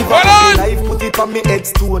 Live a life, put it on me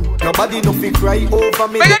headstone. Nobody no fi cry over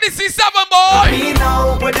me. We got the C7 boy. Me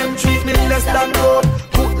now, when them treat me less than gold.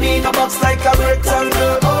 Put me in a box like a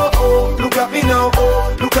rectangle. Oh, look at me now.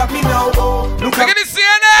 Look at me now. Look at the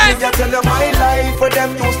CNN. I tell you my life, where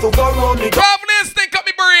them used to go round me. Traveling stink up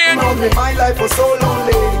me brain. My life was so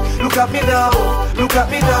lonely. Look at me now.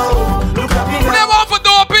 Never for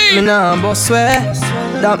dopey. Me nah boss swear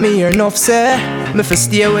that me hear enough say. Me for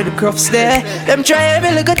stay with the crofts there. Them try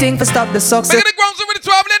every little thing for stop the success. Look at the grounds over the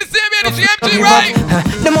traveling, the same energy, MG, right?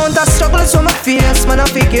 The amount of struggles on my face, man, I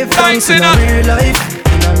fake give thanks in a real life.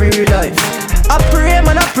 I pray,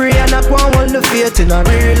 man, I pray, and I go and hold the faith in a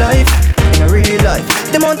real life.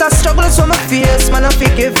 The amount of struggles on my face, man, I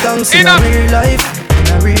fake give thanks in a real life.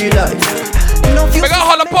 Big up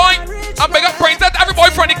Hollow Point, and big up Princess, every boy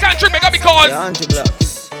from the country, big up because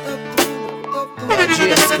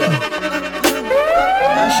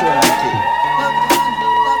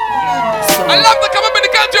I love to come up in the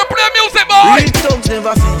country and play music, boy. We don't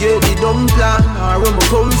never forget the dumb plan or where we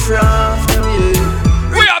come from.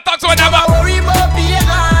 We are talking whenever. Worry about being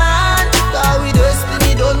on. Cause we just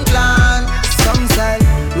the dumb plan. Some say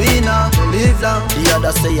we not live long. The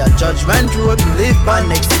other say a judgment road we live by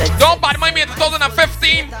next day. Don't bad mind me in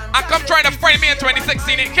 2015 and come trying to friend me in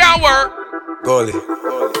 2016. It can't work. Golly.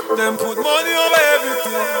 Them put money over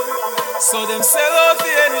everything, so them sell out for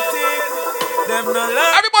anything. Them no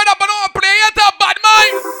lie. Everybody up and on play it up, bad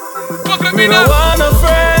mind. Look at me now.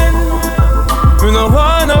 We no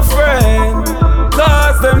want a friend.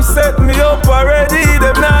 Cause them set me up already.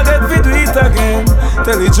 Them not get fit to eat again.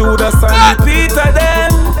 Tell the Judas and the Peter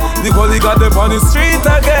them. The Golly got them on the street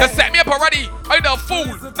again. They set me up already. I the fool.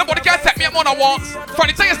 Nobody can set me up more than once.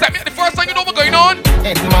 Funny thing, you set me up the first time, you know what's going on.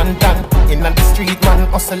 Head man done. In the street man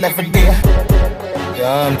hustle every day.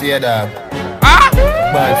 Yeah, I'm dear dog.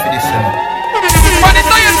 Bad for this one. Funny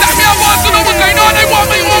thing, you set me up once, you know what's going on. They want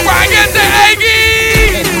me over again, the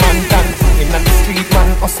Aggie. Head man done. In the street man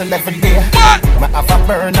hustle every day. What? Me have a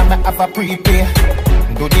burn and me have a prepay.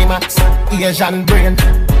 Do the max, Asian brain.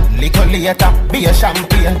 Little later, be a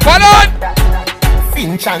champagne. Hold on.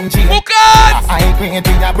 Finch and Jane. Buccans. I grade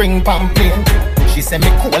we a bring pamphlet. She say me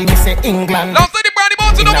call me say England. Now say the brandy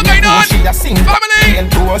bones, you know what's going on. She a sing. Family. And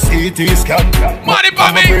do a CT scan. Money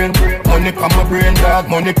for me. Money for my brain, dog.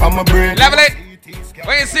 Money for my brain. Level it.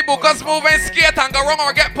 When you see Buccans move and skate and go wrong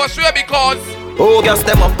or get pushed away because oh, gas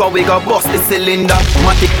them up, cause we got bust the cylinder.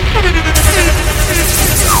 Matic.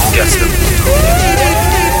 Gas them.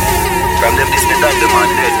 From them this that the man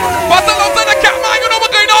dead, man. But the love to the cat man, you know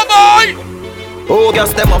what's going on, boy. Oh,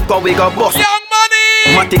 gas them up, cause we got bust. Young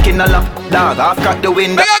money. Matic in a lap, dog, I've got the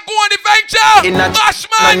window. We got go on the venture. In a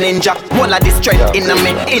Bashman. ninja, one of this strength in a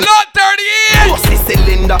mid. Lot 38. Bust the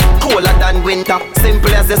cylinder, colder than winter.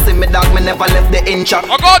 Simple as you see me, dog, me never left the inch.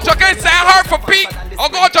 I'll go chuck and say her for Pete. I'll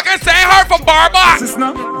go chuck and say her for Barba.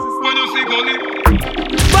 when you see gully.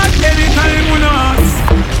 But anytime we no ask,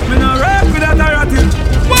 me no rap with that narrative.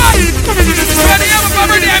 What? Ready up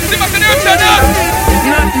above the MC Buccaneer turn up.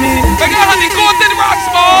 Not me. I got honeycoated rocks,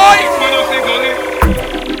 boy. When you see gully.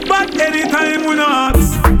 But anytime we no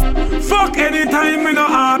ask, fuck anytime we no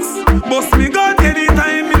ask, bust me gun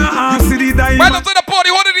anytime we no ask. You see the dime. Right up to the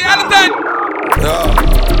party, what did the other thing?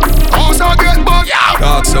 Yeah. Also get back. Yeah.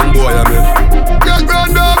 Talk some boy, I mean. Get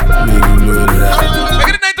grand up. Make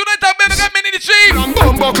it a 9 to 9 time, baby. Got men in the chief.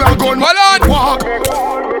 Bumbuckler gun. Hold on. Walk.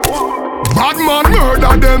 Bad man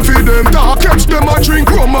murder them, feed them talk. Catch them a drink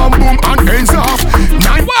rum and boom and ends off.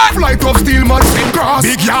 9 flight of steel man sing cross.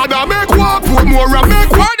 Big yard a make walk, put more a make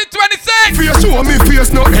walk. Party 26. Face show me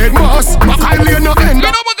face no head mask. Mackay lane no end. You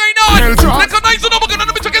know what going on? Hell drop. Like a nice number going on.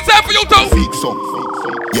 Let me check it out for you too. Fix up.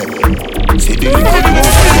 Yeah. See the little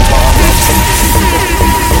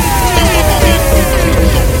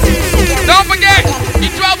Don't forget, you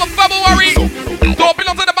 12 of February. Don't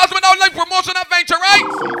belong to the Boss Without Life promotion adventure, right?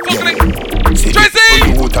 Fucking it. Tracy!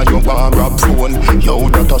 You and your bar rap phone. Yo,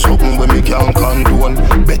 that a something when me can't condone.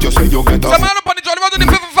 Bet you say you get a Some man up on the Johnny Road on the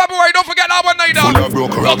 5th of February. Don't forget that one night, dog. full of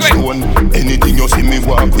broke rock stone. Anything you see me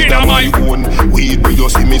walk with on my own. Weed where you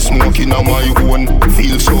see me smoking on my own.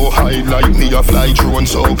 Feel so high like me a fly drone.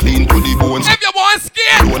 So clean to the bones. If you want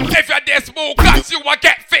scared, if you're this smoke, cause you will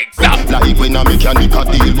get fixed up. Like when a mechanic a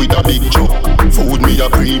deal with a big truck. Food me a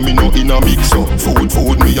pre, me no in a mix up.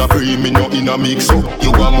 Food me a pre, me no in a mix up.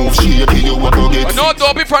 You a move shaky, you a go get. I know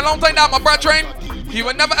Dopey for a long time now, my brethren. He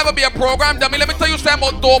will never ever be a program dummy. Let me tell you something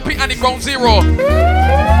about Dopey and the Ground Zero.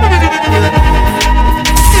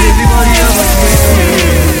 Everybody have a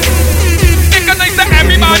It's nice to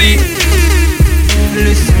everybody.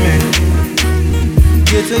 Listen,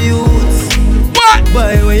 get a youth. What?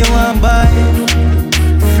 Buy where you want, buy.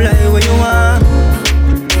 Fly where you want.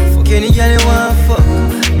 Fuck any girl you want, fuck.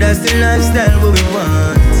 That's the lifestyle what we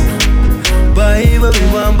want. Buy where we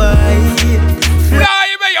want, buy.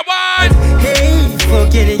 Fly where you want. Hey,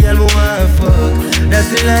 fuck any girl we want, fuck. That's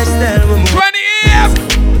the lifestyle what we want. 20 years.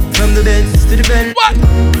 From the Benz to the Benz. What?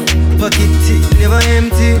 Pocket tick, never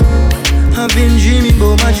empty. I've been dreaming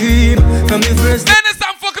about my dream from the first. Menace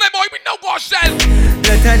and fucking boy, we no go shell.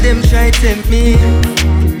 Lot of them try to tempt me.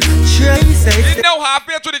 Try sight. We know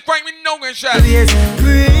halfway to the crime, we no go shell. Yes,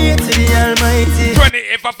 pray to the Almighty.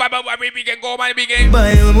 20th of February, we can go man begin.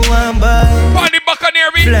 Buy when we want, buy. On the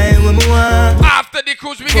Buccaneer, fly when we want. After the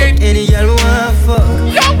cruise begin. Fuck any girl we want, fuck.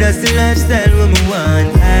 Yo. That's the lifestyle when we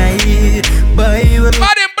want. Aye. Buy when we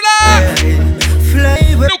want. Black.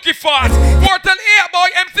 Fly when Looky fast. Portal 8 boy,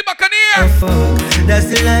 MC Buccaneer. Fuck. That's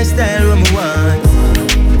the lifestyle when we want.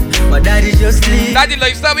 But daddy just leave. That's the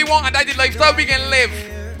lifestyle we want and that's the lifestyle we can live.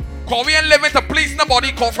 Cause we ain't living to please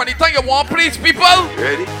nobody. Call for anything you want, please people.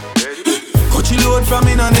 Ready? Coachy load from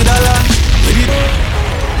in a Netherlands.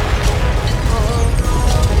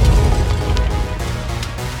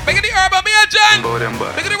 Make it the urban agent.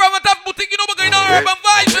 Make it the urban top boutique. You know we're going on urban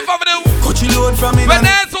vibes. If I do. Coachy load from in a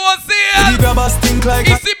Vanessa was here. The grabbers stink like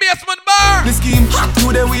Easy basement bar. The scheme hot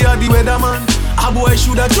today we are the weatherman. A boy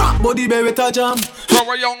shoulda drop, but the beretta jam.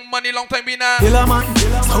 For a young money, long time we now. Hilla man,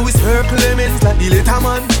 so we circle lemons like the later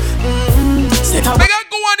man. Make it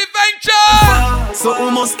go on the venture. So we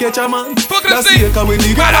must catch a man. Fuck that's the the when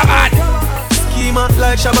the man. Schema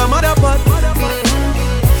like Shabba Motherpot.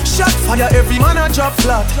 Shot fire, every man a drop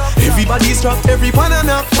flat. Everybody's drop, every pan a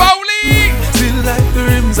nap. Bowling. Still like the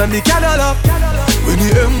rims and the Cadillac. When the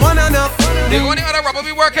M1 a nap. The only other rubber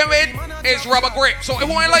we working with is rubber grip. So it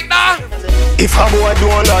won't like that. If a boy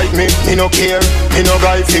don't like me no care. Me no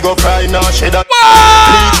guy fi go cry, nah shed a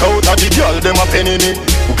bleach out of the girl, them a penny me.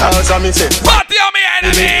 Cause I me say party on me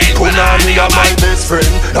enemy. Punani are my best friend.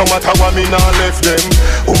 No matter what me nah left them.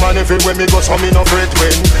 Woman everywhere me go so me no fret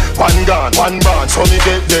when. One gun, one band, so me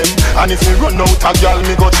get them. And if me run out a girl,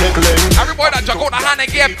 me go check them. Every boy that check out the hand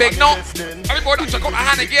again, big no. Every boy that check out the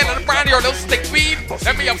hand again and the brand your little stick weed.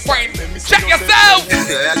 Let me your friend. Check yourself.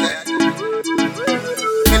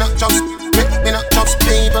 Me not just people. Me not just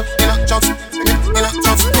people. Me not just people. Me not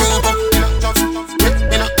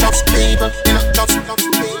just people.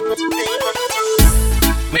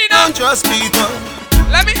 Me not just people.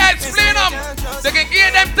 Let me explain them. They can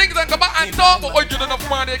hear them things and come back and talk, but I get enough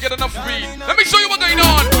money, I get enough weed. Let me show you what's going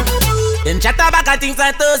on. Them chatter back at things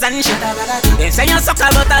like toes and shit. Them say you suck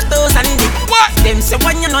about a toes and dick. What? Them say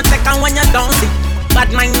when you not take and when you don't see.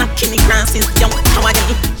 Bad mind not kill me grand since young.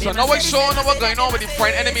 So now I show you what's going on with the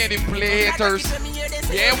friend, enemy and the play haters.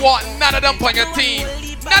 You ain't want none of them on your team.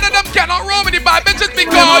 None of them cannot roll with the bad bitches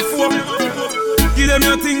because give them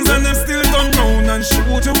your things and them still turn round and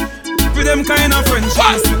shoot you. with them kind of friends.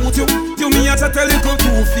 Suit you. You me at a tell you to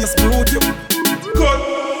two-face brute you. Good.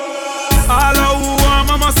 All who are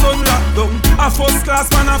mama son locked down. A first class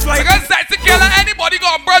man a flight. Because that's the killer. Anybody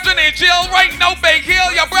got a brethren in jail right now, big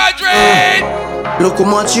hill your brethren. Look how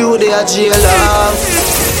much you they are jail of.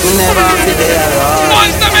 You never be there.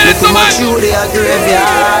 Once a minute, look how much you they are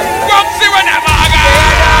graveyard. From zero never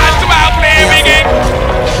again. 12 play begin.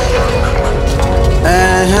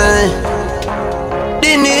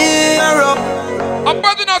 Dinero. A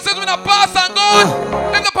brother now says when I pass and gone.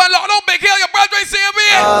 Them the pan lock down, big hill your brethren see me.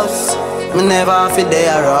 Me never fi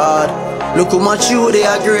there road. Look how much you they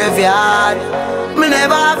are graveyard. Me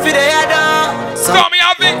never fi there though. So me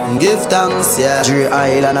have it. Give thanks, yeah. Dre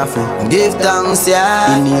Island a fi. Give thanks, yeah.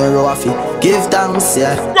 Dinero a fi. Give thanks,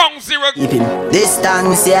 yeah. Wrong zero. Keep him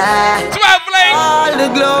distance, yeah. 12 lane. All the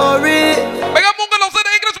glory. Make a mungo say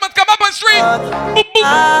the Englishman come up on street. Boop boop.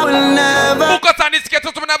 I will never. Focus on this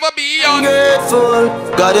ghetto to never be on. Grateful.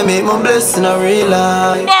 Gotta make my blessing a real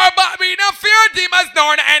life. Barba, we no fear demons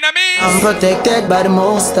nor the enemies. I'm protected by the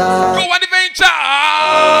Most High. Go on the venture.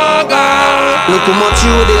 Oh, God. Look how much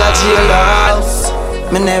you they are jailed house.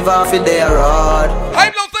 Me never fi there road.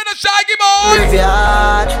 I'm not saying a shaggy boy.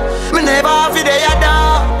 Graveyard. Me never fi there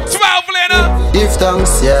though. 12 later. Give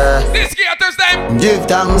thanks, yeah. This gators them. Give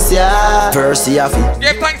thanks, yeah. First you have it.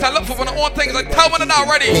 Give thanks and look for one of own things. Like tell one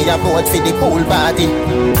already. Me a vote for the pool party.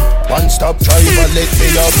 One stop driver let me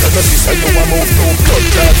up. Never see say you a move to blood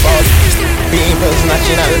clot fast. People's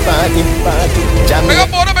national party. Jam make a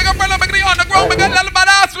photo, make a brother, make the underground, make a little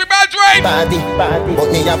badass with bad drink. Party.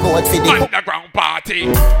 But me a vote for the underground party.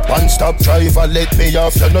 One stop driver let me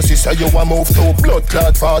off. You know see say you a move to blood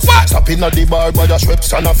clot fast. Stopping at the bar by the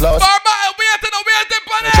Schweppes and a flask.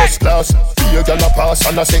 Just class, you gonna pass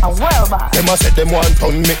and I say them a say them want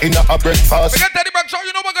turn me in a breakfast. We got Teddy Brock show,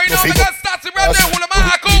 you know what going on. We got stats around there, who am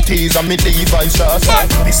I? Tease and me Levi's sauce.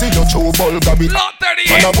 This is your true bulgar with Lot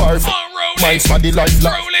 38 on road. Mine's for the life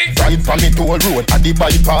ride from me toll road at the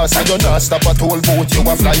bypass. I don't stop at toll boat, you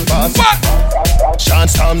a fly past.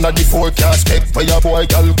 Chance time not the forecast. Take for your boy,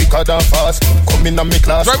 girl, quicker than fast. Come in on me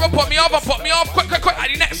class. Driver put me off and put me off. Quick, at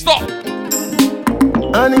the next stop.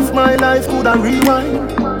 And if my life could have rewind.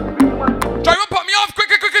 Driver put me off, quick.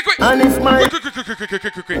 And if my quick.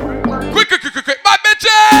 My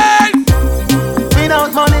bitches!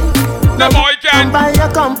 Without money, the boy can buy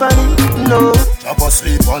a company. No. Drop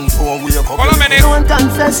asleep on phone, wake up. Hold a minute. Don't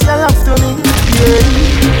confess your love to me.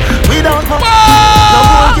 Yeah. Without money, no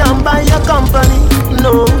boy can buy a company.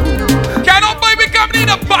 No. Cannot buy me company in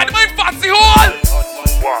a bad mind fancy hole.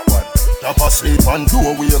 Drop asleep and do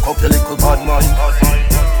wake up your little bad mind.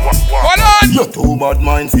 Hold on! You're too bad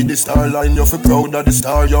mind for the star line. You're for proud of the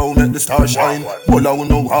star, yo, make the star shine. Well, I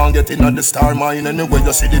know how get in at the star mine. Anyway,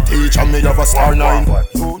 you see the teacher, me have a star 9.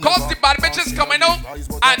 Cause the bad bitches coming out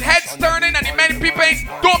and heads turning and the many people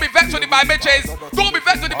don't be vexed with the bad bitches. Don't be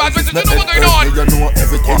vexed with the bad bitches. You know what's going on? You know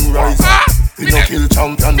everything rise. We no kill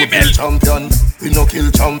champion, we build champion. We no kill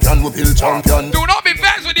champion, we build champion. Do not be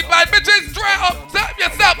vexed with the bad bitches. Try up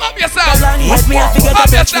yourself. Let me have to get a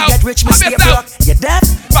touch, we get rich, we stay broke. You deaf?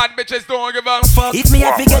 Bad bitches don't give a fuck. If me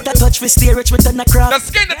have to get a touch, we stay rich, we turn a crop. The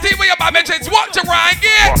skin the team with your bad bitches. Watch your right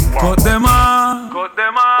gear. Cut them off.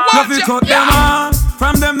 Love you cut them off.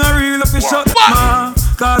 From them no real if you shut them off.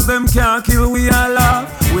 Cause them can't kill we all love.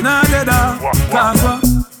 We not dead off. Cause what?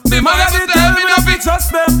 The Bible tell me not to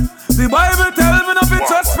trust them. The Bible tell me not to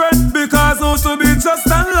trust friend. Because who to be trust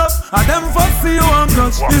and love. And them first see you and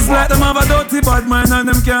touch. It's like them have a dirty bad mind and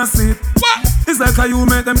them can't sleep. What? It's like how you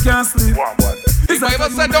make them can't sleep. The Bible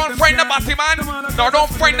said don't friend the batty man. Nor don't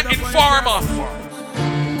friend the informer.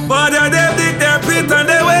 But they're dig their pit and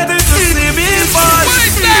they waiting to see me fall. What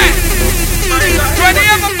is that? 20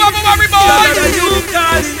 years of bubble every boy.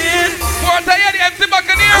 World I the MC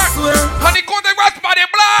Buccaneer. Honeykoated Rush Body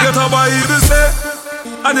Black. Get a boy even say.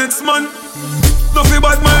 And next man. No feel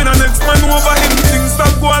bad mind and next man over him. Things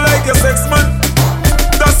stop going like a sex man.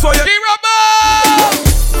 That's why you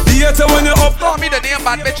theater when you up. Call me the name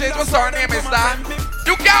bad bitches. What's her name is that?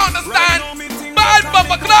 You can't understand. Bad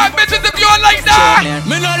Bubba Clark bitches if you don't like that.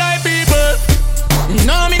 Me not like people.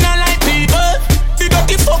 No, me not like people. The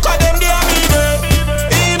dirty fucker them they are evil.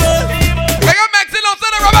 Make a Mexican on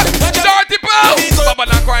the rubber. Dirty pal.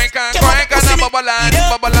 Bubble and crank and bubble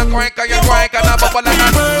and crank and you crank and bubble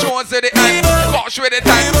and Jones with it and Bosh with it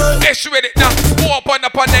and Ish with it now. Open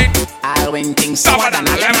up on it. All when things sour than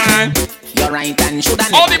a lemon. You're right and should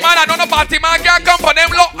have. All the man I know the party man can't come for them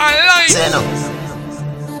look online.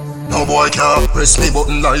 No boy can't press me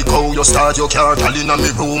button like how you start your car. Tell in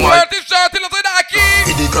me room. Dirty shorty look at that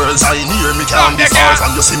key. the girls I near me can't be far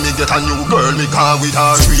from. You see me get a new girl, me call with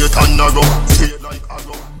her straight and narrow, straight like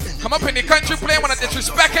arrow. Come up in the country playing when I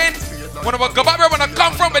disrespecting. When I go back where I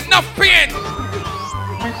come from, enough pain.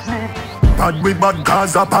 Bad we bad,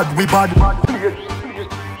 Gaza bad we bad.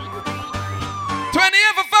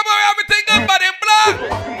 28th of February, everything good, but in black.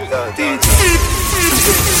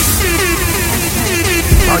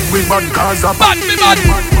 Bad we bad, Gaza bad we bad.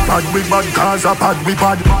 Bad we bad, Gaza bad we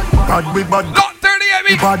bad. Bad we bad, not 38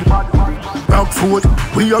 we bad. Back foot,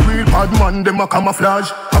 we a real bad man, them a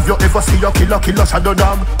camouflage. Have you ever seen a killer shadow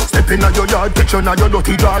dog? Step in your yard, catch you in your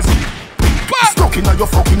dirty drawers. Stuck in your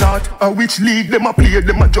fucking heart. Which league them a play,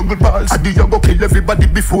 them a juggle balls. Adi you go kill everybody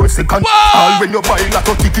before second. All when you buy like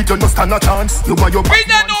a ticket, you no stand a chance. You buy your we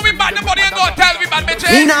don't know me bad, nobody ain't gonna tell me bad,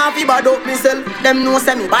 bitches. Me nah fi bad up myself. Them know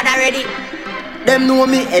say me bad already. Them know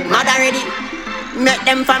me head mad already. Make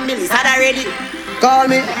them families had already. Call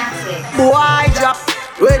me boy drop.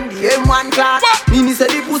 When the M1 class, me say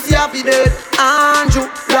the pussy happy dead. Andrew,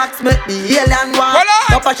 blacks make the alien walk.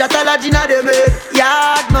 Papa Shatala Gina de me,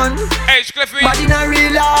 yard man. Hey, Cliffy. Bad in a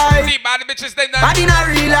real life. See bad bitches then. Bad in a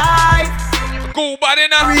real life. Cool bad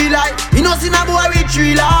in a real life. You know see a boy with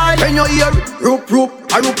 3 life. When you hear rope,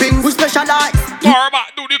 a rooping, we specialize. Parma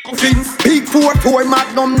do the cookings. Big 4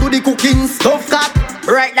 Magnum do the cookings. Tough cat.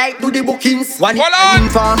 Right like do the bookings. One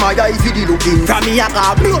farmer guy for the looking. From me a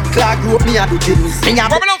car blood clog rope me a do things. From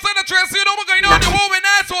outside the train, so you know we're going on the home and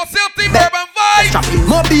ass or silty urban vibe.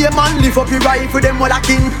 Mo be a man lift up your rifle them all a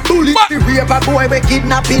king. Bullet the rape a boy we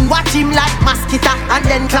kidnapping. Watch him like mosquito and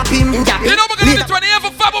then clap him. You know we're going on the 28th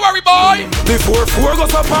of February, boy. The 4-4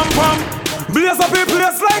 goes up pam pam. Blaze up a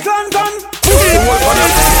place like London.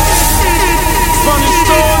 Spanish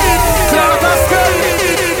stone. Clark and skull.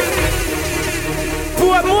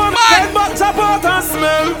 Put more man back chop out and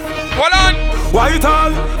smell. Hold on. White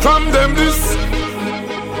all from them this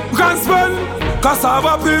can spell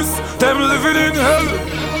cassava piece. Them living in hell.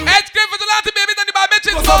 Edge grave vigilante baby than the bad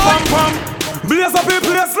bitches. Pam pam. Blaze up a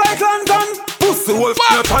place like London. Pussy wolf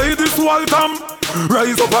you tie this welcome.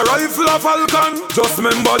 Rise up a rifle a falcon. Just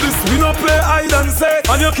remember this, we no play hide and seek.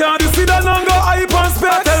 And you can't see the longer hype and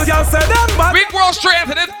spare. Tell y'all say them bad. We grow straight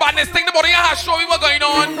into this badness thing. The body has show me what's going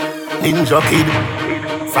on. Ninja kid,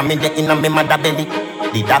 from me get in on me mother belly.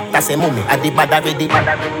 The doctor say mummy at the bad already.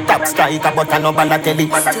 Top striker but I no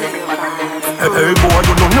balatelli. Hey boy,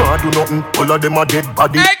 you know do nothing. All of them are dead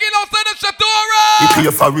body. Hey, get outside the Shatura. You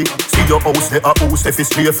pay for it. See your house, they are house if it's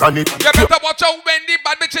straight from it. You better watch out when the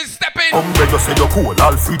bad bitches stepping. You say you're cool,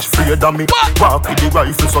 all fridge free than me. Walk with the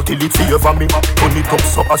rifle so till it favor me. Turn it up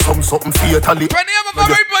so I something fatally. 28th of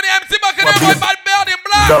everybody, MC Buccaneer, boy, bad belt in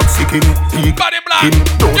black. Dog sick him, pig bad in black.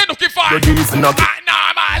 Don't you looking fine. Your days not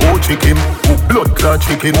nah, man. Oh chicken, oh blood clot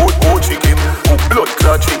chicken. Oh chicken, oh blood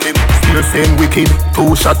clot chicken. Still same wicked,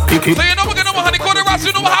 2 shot picking. So you know we're gonna know Honeykoated Ross,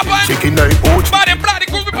 you know what happened? Chicken night, oh bad in black,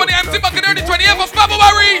 the group we put the MC Buccaneer the 28th of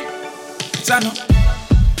February. Chano.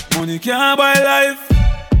 Money can't buy life.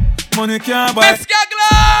 Money can't buy.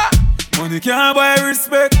 Money can't buy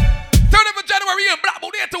respect. 30th of January and black,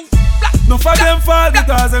 but they too black. No for them fall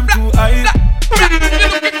because them too high.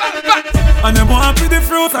 And them want to the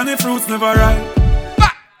fruits and the fruits never ripe.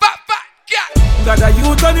 That a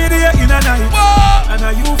youth on the day in a night. And a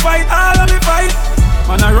you fight all of me fight.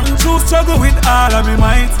 And I run through struggle with all of me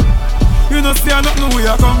might. You know see I don't know where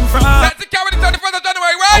you come from. Let's carry the 31st of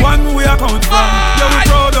January, right? One where you come from. Yeah, we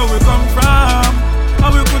proud of where we come from.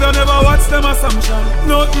 And we coulda never watched them assumption.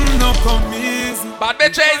 Nothing no come easy. Bad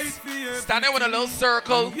bitches, standing with a little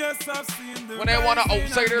circle. When they want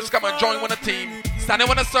outsiders come and join with a team. Standing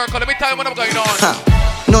with a circle, let me tell you what I'm going on.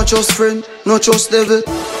 Not just friend, not just devil.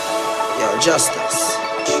 You're just us.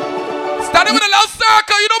 Standing with a little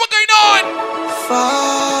circle, you know what's going on?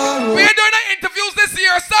 We ain't doing no interviews this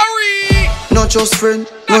year, sorry. Not just friend,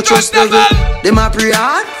 not just devil. Them a pray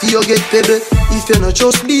hard, feel you get pebble. If you not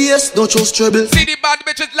just BS, not just trouble. See the bad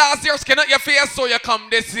bitches last year skin out your face, so you come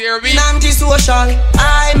this year. We anti-social,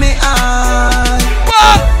 I may I.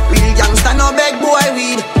 Real gangsta no beg boy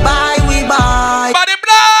weed, buy we buy. Bad in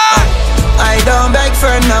black. I don't beg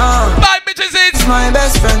for now. Bad bitches it's my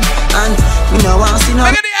best friend, and me no want see no.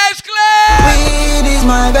 Look at the edge clip. Weed is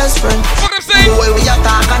my best friend. What I'm saying? Boy we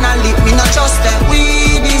attack and I live, me not trust them.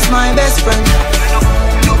 Weed is my best friend. You know.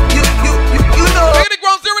 Look at the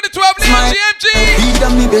ground 0 to 12 lead, GMG. Weed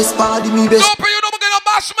and me best body, me best. Don't pay you, no gonna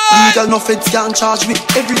bash man. Legal no feds can't charge me.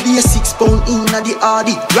 Every day 6 pound in a the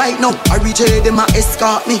RD. Right now, I reject them a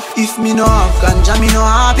escort me. If me no have ganja, me no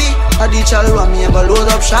happy. I the chalwa me a go load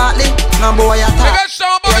up shortly. Now boy attack. We got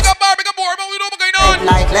Sean, we got Bar, we got Board, but we know what's going on.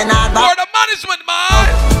 Like Leonard Bar. Board of management, man.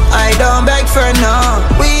 I don't beg for no.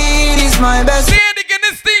 Weed is my best. See the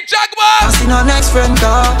Guinness Jaguar. I see no next friend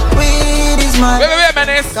car. Weed is my. Wait,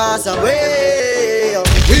 Menace. Cause I'm way up.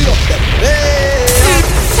 We love them. Way up.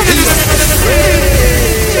 We love them.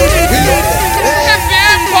 Way up. We love them. If the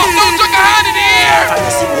import don't drink a hand in the air. Can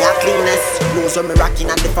you see me a cleanness? Knows when me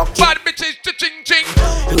rocking at the fucking. Bad bitches, ching.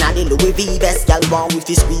 Inna the Louis V vest, y'all want with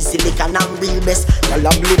this squeeze silicon and real best. Y'all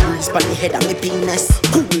a blue breeze pon the head of me penis.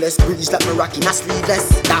 Coolest breeze like me rocking a sleeveless.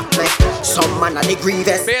 That make some man a the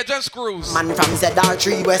grievous. Beige and screws. Man from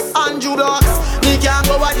ZR3 West. Andrew Dogs, me can't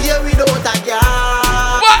go out here without a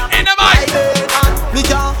girl. What in the mind? Me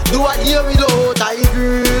can't do out here without a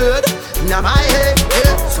girl. Inna my head,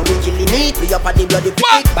 yeah. So we killing it, we up at the bloody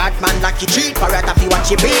pig. Bad man lucky treat, parrot if you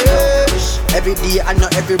watch your bitch. Every day and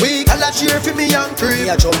not every week, I'll cheer for me and cream.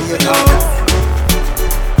 I show me a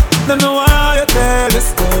don't know why you tell the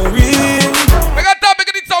story. We got that big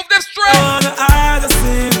of this straight. On the eyes of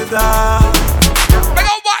the dark. We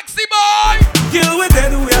got Waxy boy. Kill with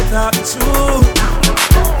it, we are talking true.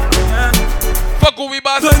 Fuck who we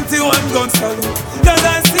boss. 21 guns salute. Cause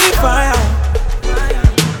I see fire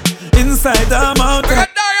inside the mountain. We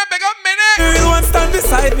got Daria, big up minute. Real one stand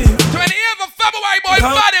beside me. 28th of February, boy,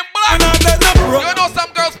 bad and black. You know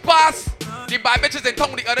some girls pass the bad bitches in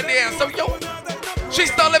town the other day, and so yo,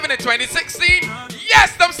 she's still living in 2016.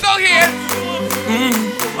 Yes, I'm still here.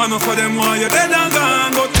 I know for them why you're dead and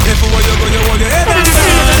gone, but if you want you go, you want your head and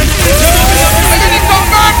gone. Look at this so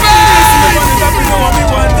perfect.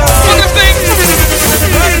 Look at this thing.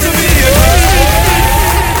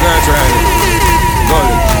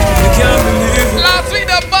 Last week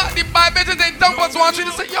the bad bitches in town was watching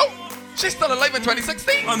to say, yo, she's still alive in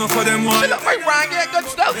 2016. I know for them one. She look like Ryan, yeah, good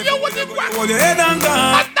stuff. Yo, what's it? That's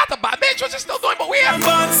not a bad bitch, what you still doing, but we have.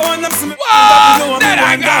 Whoa, dead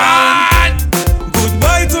and gone.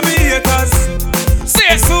 Goodbye to me, haters. See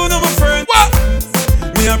it. Soon, my friend. What?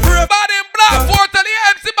 Me a pray. Bad in black, 430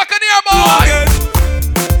 MC Buccaneer, boy.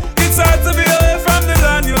 It's hard to be away from the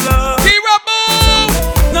land you love.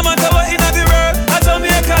 T-Rabu. No matter what in the world, I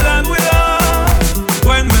Jamaica land we love.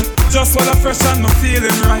 When me just while I fresh and I'm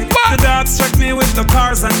feeling right. The dogs check me with the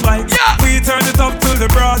cars and bikes. Yeah. We turn it up till the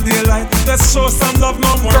broad daylight. Let's show some love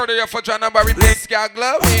no more. 30th for John and Barry, this guy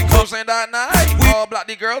glove. We closing that night. All black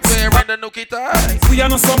the girls wearing the nookie tie. We are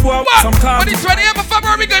no some boy, some car. But the 20th of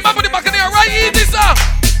February, we going back with the Buccaneer, right? Easy, sir.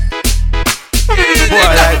 Easy, boy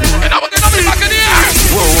like me. And I'm going to the Buccaneer.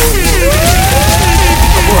 Whoa.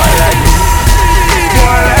 Boy like me.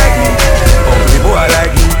 Boy like me. Only boy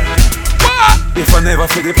like me. What? If I never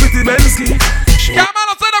feel the pretty Bensky. Come on,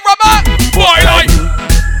 I'll say the rubber. Boy like me.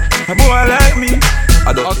 A boy like me.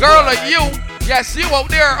 A girl like you. Yes, you out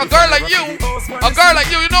there. A girl like you. A girl like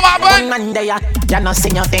you. You know what happened? You not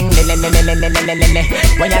sing your thing. When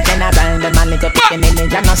you turn around, the man little picking in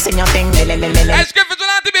it. You not sing your thing. Let's give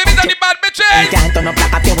vigilante babies and the bad bitches. You can't turn up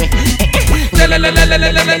like a peewee. When I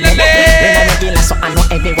make it so I know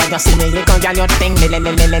everyone you see me. You go girl your thing.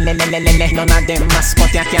 None of them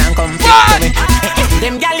mascot you can't compete with.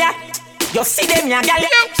 Them gal ya, you see them ya gal ya.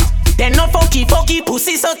 They no funky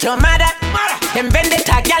pussy so your mother. Them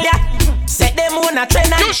vendetta gal ya. Set them on a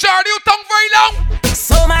trainer. You sure you tongue very long?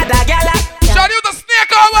 So mother gal ya. Sure you the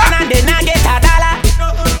snake over? And they not get a dollar.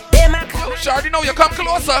 You sure you know you come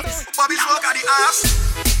closer? Bobby's walk at the ass.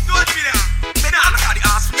 Don't give me that. They don't look at the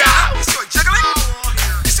ass. Yeah. You see what juggling?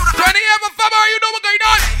 28th of February, you know what's going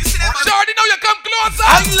on? Sure you know you come closer?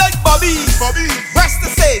 I like Bobby. Breast to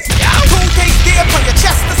say. Two things there on your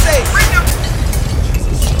chest to say.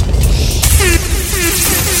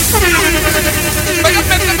 Make a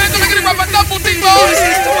fence, make it rubber double thing, boys.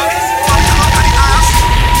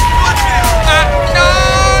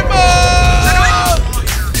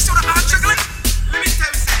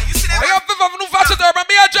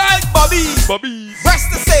 Bobby.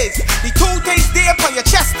 Breast to say. The two things there on your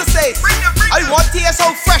chest to say. I want tears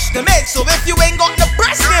so fresh to make. So if you ain't got the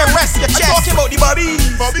breast there, rest your chest. I'm talking about the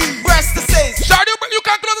Bobby. Breast to say. Shardy, you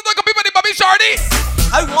can't close the talk people the Bobby Shardy.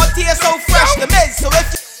 I want tears so fresh to make. So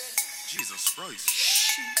if Jesus Christ.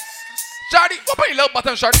 Shardy, open your little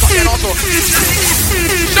button, Shardy. Come here also.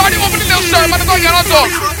 Shardy, open the little shirt, man. Come here also.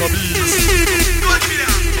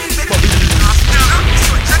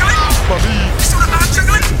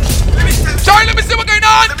 Shardy, let me see what's going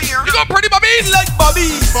on. You got pretty Bobbies? Like Bobby.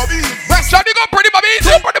 Shardy, you got pretty Bobbies?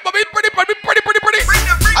 You pretty Bobby, pretty.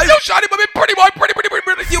 I know Shardy, Bobby, pretty boy, pretty.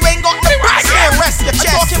 You ain't got the breast there, rest your chest.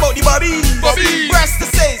 I'm talking about the Bobby. Breast to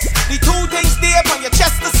say. The two things there on your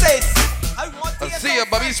chest to say. Let's see you,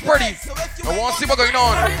 Bobby's pretty. I want to see what's going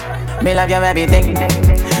on. Me love your everything.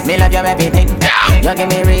 Me love your everything. You give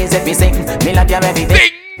me reason if you sing. Me love your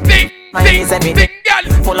everything. My is everything.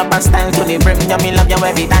 Full up of style to the brim. You me love you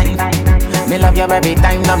every time. Me love you every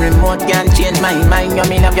time. No remote can change my mind. You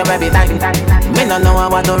me love you every time. Me no know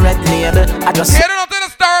about the red label. I just head on to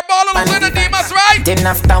the star ball and to the demons, right? Then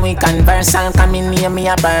after we converse and come in near me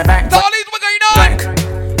a pervert. All these what going on?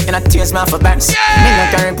 You know tears me off a burst. Me no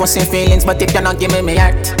carry pussy feelings, but if you not give me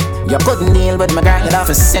heart, you couldn't deal with my girl. You'd have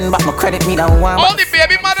to send back my credit. Me don't want. All the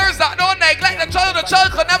baby mothers that don't neglect the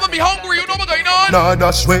child could never be hungry. You know what going on? Nah,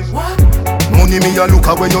 that's way. Money me a look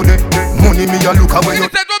away you there. Money me a look away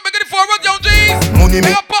you there. Money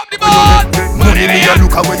me a pop the ball. Money me a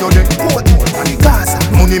look away you there.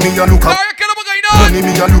 Money me a look away. Money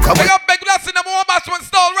me a look away.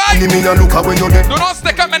 Money me a look away you there. Do not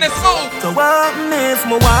stick up in the smoke. So what if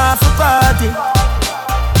my wife a party?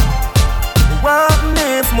 What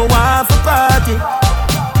if my wife a party?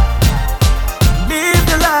 Live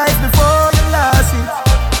your life before you lost it.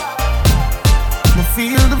 Me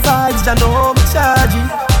feel the vibes, I know me charge it.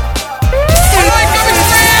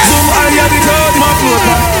 Zoom higher the cloud, my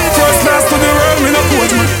floater. First class to the world, me no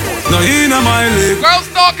quote me. No inna my leg. Girls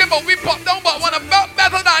talking, but we pop down, but wanna belt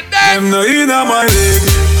better than them. Them no inna my leg.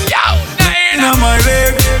 Yo, no inna my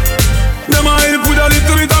leg. Them a help with a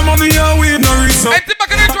little bit of money and we no reason. Hey,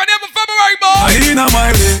 back in the 20th of February, boy. Inna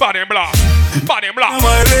my leg. Body block. Body block.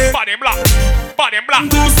 Body block. Body block.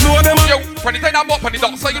 Too slow, them. Yo, when you take that up, when you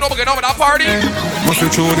don't say you know we're going over that party. Must we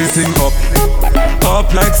throw this thing up.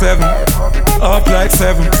 Up like 7. Up like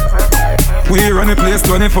 7. We run the place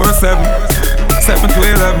 24/7. 7 to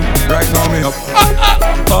 11. Right now me up.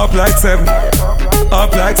 Up like 7.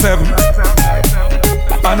 Up like 7.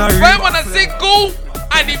 And I when wanna see cool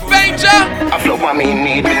and the danger. I flow for me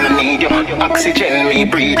need you. Oxygen me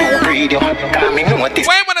breathe you. Call me notice.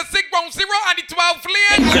 When wanna see ground zero and the 12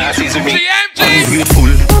 lane. Glasses me. GMG.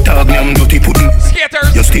 Ungrateful. Dog me I'm dirty pudding.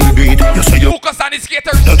 Skaters. You still breathe. You say you focus on the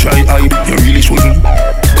skaters. You try hide. You really shouldn't.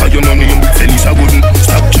 Cause you know me. Felisa wouldn't.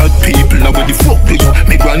 Stop chat people. Now where the fuck do you?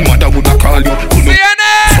 My grandmother woulda call you.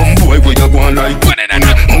 CNN. Some boy where you go on like.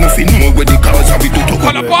 I'm if you know where the cars are. We do to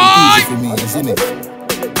call a boy.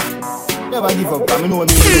 Never give up, I know what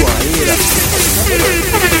you do.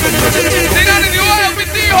 They got in the oil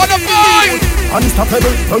with the on the boy.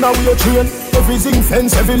 Unstoppable, turn away your train. Every zinc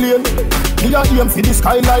fence, every lane. Me a aim for the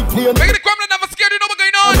sky like plane. Make the criminal never scared, you know what's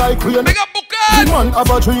going on. Like rain. Make a Buccan. The man have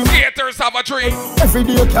a dream. Skaters have a dream. Every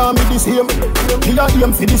day can't be the same. Me a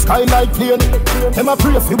aim for the sky like plane. Them a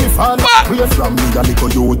pray for we fall. Pray from me a little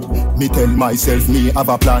youth. Me tell myself me have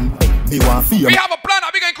a plan. Me want fear. We have a plan.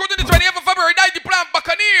 I'm going to the 20th of February. Night the plan,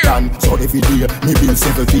 Buccaneer. So every day me build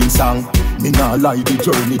 17 songs. Me nah lie, the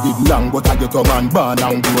journey did long, but I get a man born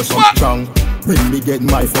and grow some strong. When me get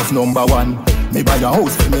my first number 1, me buy a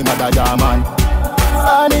house for me mother yeah man.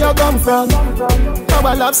 Where you come from?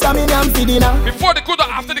 Our lobster me am for dinner. Before the cruise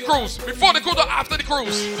or after the cruise? Before the cruise or after the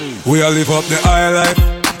cruise? We all live up the high life.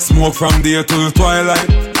 Smoke from day till twilight.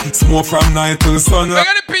 Smoke from night till sunlight.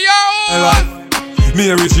 We're gonna PO.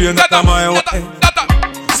 Mary Jane, that's my wife.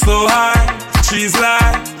 So high, she's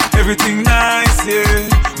like everything nice, yeah.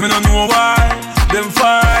 Me no know why them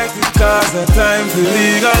fight because the time to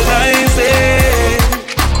legalize it.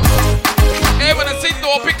 Hey, when I see the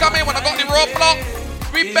open coming, when I got the roadblock,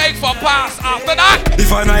 we beg for pass after that. If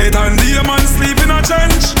a night and day a man sleep in a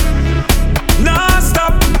trench, nah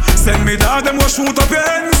stop. Send me dog, them go shoot up your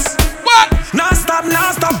hands. What? Nah stop, nah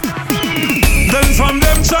stop. Then from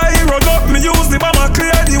them try road up, me use the bomber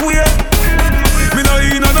clear the way. Me no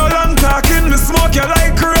in no long talking, me smoke you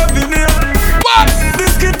like Ravinia. What?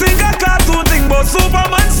 This kid think a cartoon thing, but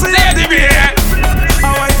Superman say the way. A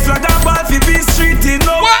white flag and ball fi be street, you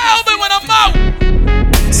know. What Elvin when I'm out?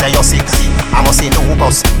 Say you're sick, I must see the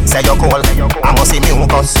hookers. Say you're cold, I must see me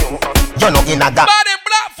hookers. You're not in a gap. Bad in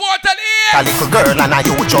black for tell a little girl and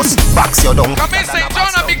you just box your down. Come in St.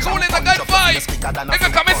 John and be cool in a good vibe. If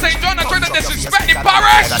you come in St. John and try to disrespect the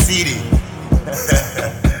parish.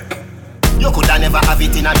 You coulda never have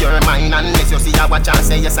it in your mind unless you see a watch and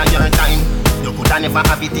say yes on your time. You coulda never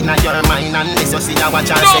have it in your mind unless you see a watch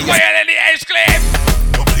and say yes. Don't go ahead in the edge clip.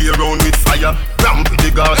 You play around with fire, ramp with the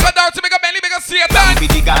gas. Make a dart to make a belly, make a Satan. Ramp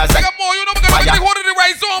with the gas. Make a more, you know, make a hold of the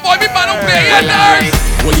right zone, boy. Me man don't play your nerves.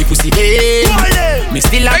 Holy pussy day. Me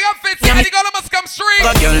still make a fit, and the girl must come straight.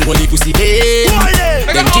 Holy pussy day.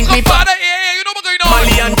 Make a uncle father, yeah, you know what's going on.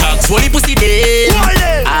 Mali and dogs, holy pussy day.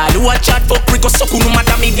 All who a chat for Rico, so cool, no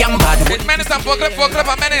matter me damn bad. It's Menace and fuck up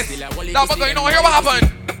and Menace. Now what's going on here? What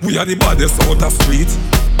happened? We are the baddest out of street.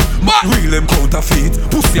 What? Real them counterfeit.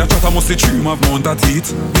 Pussy a chatter must the dream of mount a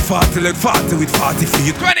teeth. 40 leg 40 with 40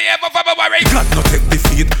 feet. 20th of February. God no take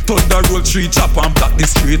defeat. Thunder roll tree, chop and block the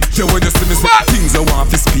street. Yeah, when you see me say things I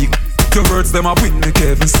want to speak. Your words them a win me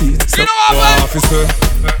Kevin C. You know what, man? Officer,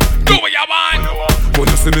 do what you want. When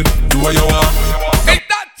you see me, do what you want. Hey,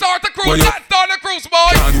 that's start the cruise, that's start the cruise,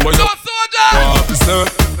 boy. No soldier. Officer,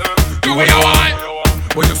 do what you want.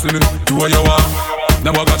 When you see me, do what you want.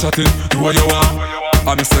 Now I got chatting, do what you want.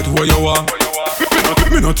 And I said, do what you want.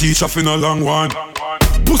 Me no teacher for no long one.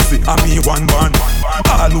 Pussy and me one.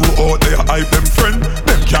 All who out there hype them friend.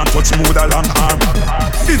 Them can't touch me with a long arm.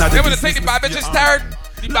 They wanna take the bad bitches tired.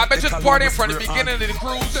 The bad bitches partying from the beginning of the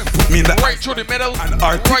cruise. Right through the middle. Right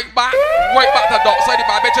back to the outside. The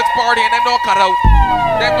bad bitches partying. Them don't cut out.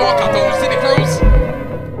 You see the cruise?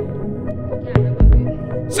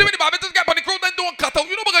 See when the bad bitches get on the cruise, them don't cut out.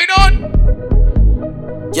 You know what's going on?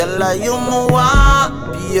 Yalla you moa,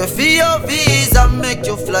 pay for your visa, make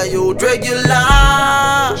you fly out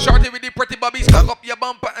regular. Shorty with the pretty bobbies, cock up your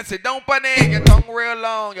bumper and sit down on it. Your tongue real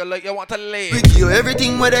long, you like you want to lay. We kill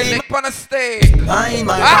everything with a lick on a steak. I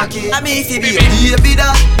my pocket. I mean if you be a baby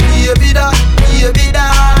that.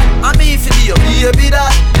 I mean if you be a baby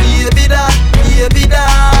that.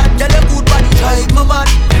 Tell a good body, drive my man,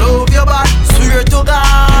 love your body, swear to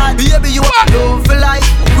God. Baby you are love for life.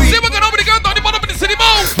 See we're going over the girl down the bottom of the city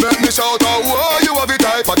mouth. Make me shout out, oh, you have the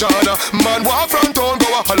type of Jana. Man walk from town, go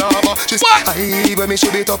a halama. She say, aye, when me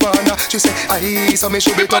should be top on her. She say, aye, so me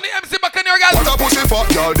should be top. The MC Buccaneer, guys. What a pussy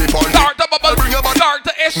fuck, y'all the pun. Start the bubble, start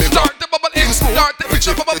the ish, start the bubble ish, start the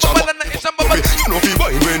ish, bubble and the ish and bubble. You know fi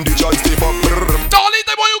wine when the joints tip up. Dolly,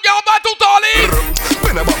 they want you get back to Dolly.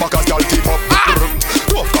 When a back as y'all tip up.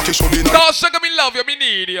 Tough cocky should be not. Sugar, me love you, me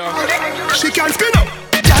need you. She can't spin up.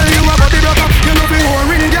 Girl, you a body broker, you know fi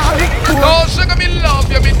whoring, girl. No, sugar, me love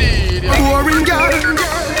you, me need you. Whoring, girl.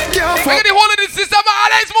 Look at the whole of the system,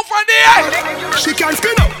 Alex, move from there. She can't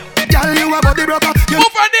spin up. Girl, you a body broker.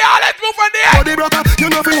 Move from there, Alex, move from there. Body broker, you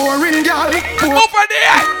know fi whoring, girl. Move from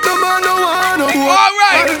there. The man no want no more. All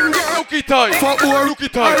right, look it out. Look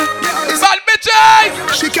it out. Bad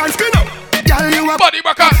bitches. She can't spin up. Girl, you a body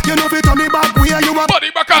broker. You know fi turn me back where you a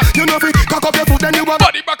body broker. You know fi cock up your foot then you a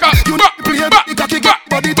body broker. You know fi play the cocky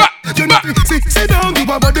body back. You know fi sit down you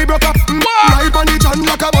a body broker. Right on the chan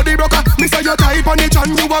like a body broker. Me say you type on the chan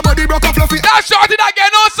you a body broker fluffy. That shorty that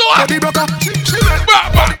get no so. Body broker.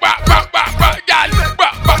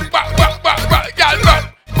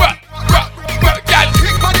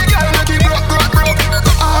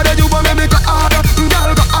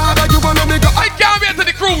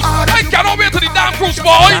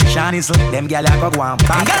 Shani's them gyal a go one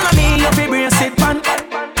back. Gyal me up fi brace it pan.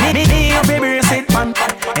 Me up fi brace it pan.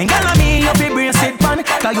 And gyal me up fi brace it pan.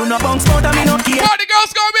 'Cause you no bounce out and me no care. Party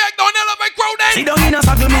girls go back down there like crowded. Sit down in a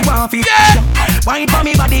saddle me want fi. Wine for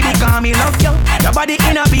me body because me love you. Your body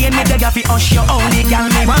in a being me beg you fi hush you. Only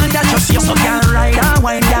gyal me want that just you. So gyal ride and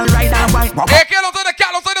wine, gyal ride and wine. Hey, get on to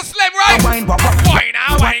the slim, right? Wine,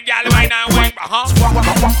 wine, gyal, wine and wine.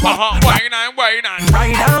 Wine and ride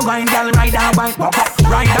and wine, gyal, ride and wine.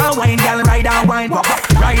 Ride and wine, gyal, ride and wine.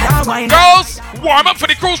 Ride and wine. Girls, warm up for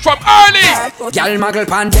the cruise from early. Gyal muggle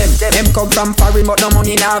pan them. Them come from foreign but no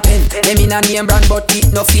money now pen. Them in a name brand but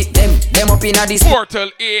it no fit them. Them up in a this 4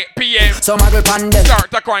 till 8 p.m. So muggle pan them. Start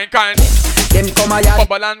the crying can. Them come a yard.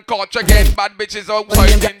 Bubble and couch again. Bad bitches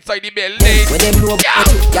outside inside the building. When them know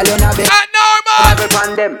gyal you na be. Not normal. Muggle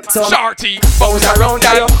pan them. So shorty, bounce around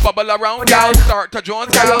gyal, bubble around gyal. Start to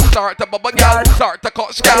Jones gyal, start to bubble gyal, start to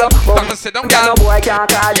couch gyal, start to sit down gyal. No boy can't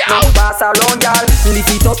call. No pass around gyal.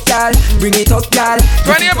 Lift it up gyal, bring it up gyal.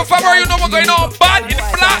 20th of February, you know what's going on. Bad in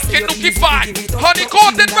black, in Nookie Fat.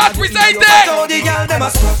 Honeycoated representing. Watch all the gyal them a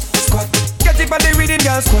squat. Get it by the rhythm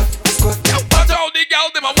gyal squat. Watch all the gyal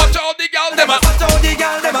them a, watch all the gyal them a. Watch all the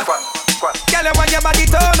gyal them a. Gyal you want your body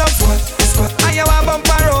turn up. And you want bump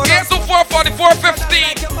around. 824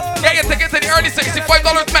 4415. Get your tickets in the early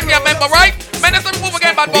 $65. Make me a member, right? Man, let's move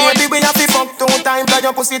again, bad boy. Baby, we have to fuck 2 times, but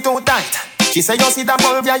your pussy too tight. She say you see that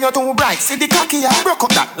bulb, yeah, you're too bright. See the cocky, yeah, broke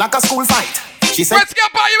up that like a school fight. She said, let's get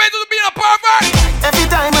by you into being a pervert. Every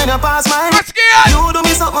time when you pass my let's get you do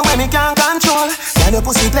me something when me can't control. Can your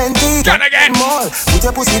pussy plenty? Can I get more? Put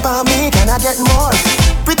your pussy for me, can I get more?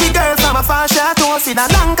 Pretty girl from a far chateau. See that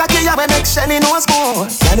long cocky, yeah, we make Shelly no score.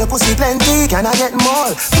 Can your pussy plenty? Can I get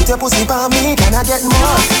more? Put your pussy for me, can I get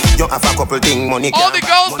more? You have a couple thing money. All the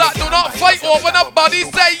girls that do not fight over the body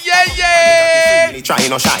say yeah. Try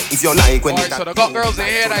no shy if you like when. Alright, so the got girls in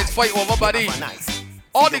here that fight over body.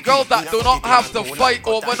 All the girls that do not have to fight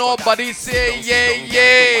over nobody say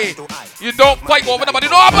yeah. You don't fight over nobody,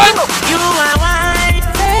 no happen. You are white.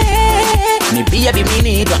 Me baby me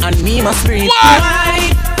need you and me must breathe. What?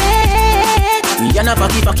 You're not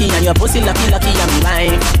fucky and your pussy lucky and me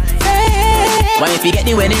wife. Why if you get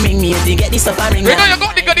the wedding ring, me if you get the suffering. You know you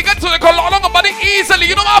got the good to the call along about it easily.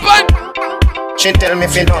 You know what happened? She tell me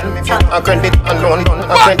fi done. I credit alone done.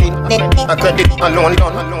 I credit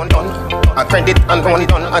alone done. I credit alone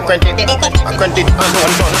done. I credit alone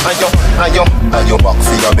done. Ayo back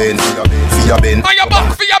for your Ben. Ayo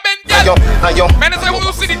back for your Ben, girl. Ayo. Man, I say who you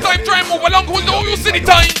see the time? Try and move along. Who you see the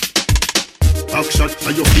time? Action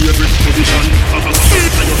are your favorite position.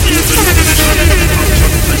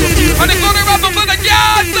 And it's gonna wrap up to the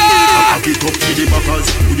gas. Cock it up to the backers.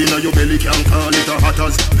 Put in your belly, can't call it a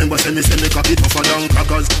hatters. Remember say me cock it tougher than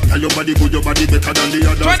crackers. Tell your body good, your body better than the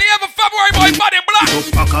others. 20th of February, boy, body black.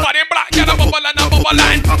 Body black, get a bubble and a bubble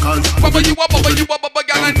line. Bubble you a bubble,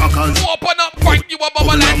 girl, and open up, point you a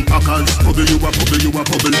bubble line. Bubble you a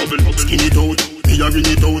bubble. Skin it out, me a ring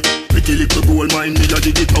it out. Pretty little gold mine, me a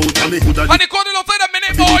dig it out. And me coulda. And they call it outside a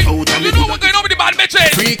minute, boy. You know what's going on with the bad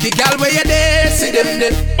bitches. Freaky gal where you there, see them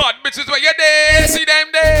there. Bad bitches where you there, see them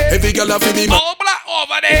there. Every girl a fi me all black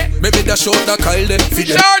over there. Maybe the short the Kyle them fi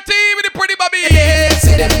them. Shorty with the pretty baby. Yeah,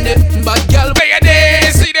 see them there. Bad gal where you there,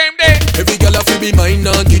 see them there. Every girl a fi be mine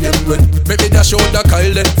and give them wet. Maybe the short the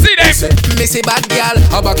Kyle them. See them. Me see bad gal,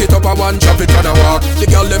 I back it up a one, chop it and a walk. The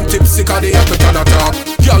girl them tipsy 'cause they have to turn a talk.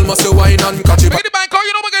 Girl must wine and catch it. Look at the bank, you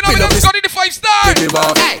know we're going on. Scotty the 5-star.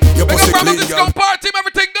 Hey, your we're pussy gonna clean, discount party,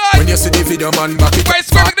 everything good. When you see the video man back it up.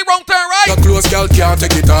 Square the wrong turn, right? Your close girl can't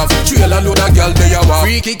take it off. Trail a load of girl they a walk.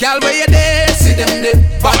 Freaky girl where you there, see them there.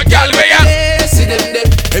 Bad girl where you there, see them there.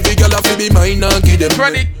 Every girl a fi be mine and give them.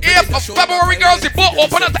 28th of February, girls, the boat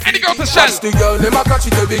open up to any girl to shell. Watch the girl, them a catch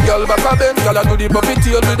it, every girl back a bend. Girl a do the puppy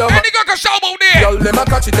tail with a man. Any girl can shout out there. Girl, them a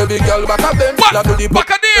catch it, every girl back a bend. Girl a do the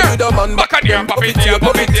BUCCANEER with a man. BUCCANEER, puppy tail,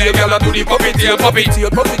 girl a do the puppy tail, puppy tail,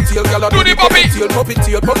 girl a do the puppy tail,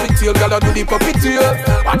 girl a do the puppy tail.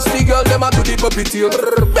 Watch the girl, them a do the puppy tail.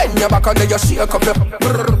 Bend your back and then you shake up your.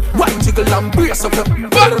 Wine jiggle and brace up your.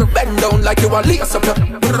 Bend down like you a lace up your.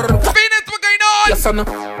 Phoenix, what's going on? Yes, I know.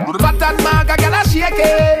 Fat and maga, girl a shake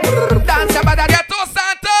it. Dance your body. Get to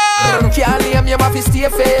Santa. Can't name you, have to stay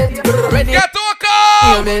fit. Ready? Get to a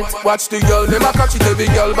car. Watch the girl, them a catch it, every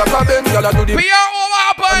girl back a bend. Girl a do the. PRO, what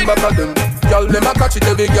happened? Back a them. Girl, them a catch it,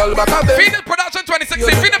 every girl back a bend. Phoenix Production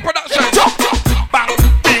 2016, Phoenix Production. Bang,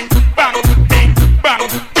 ding, bang, ding, bang,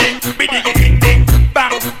 ding, ding, ding,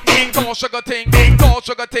 bang, ding. Tall sugar ting, tall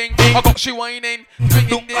sugar ting. I got she whining.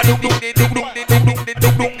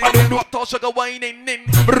 Tall sugar whining.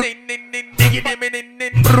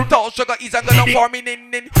 Tall sugar is a gonna for me.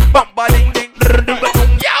 Bamba ding ding.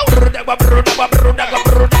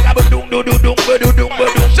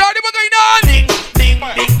 Shawty, what going on? Ding, ding,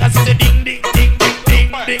 ding. I said ding, ding, ding, ding, ding.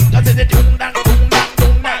 I said ding, dang, dong, dang,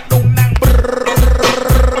 dong, dang, dong, dang.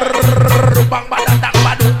 Bang, bang, dang,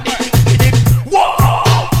 bang, dong, ding, ding. Whoa!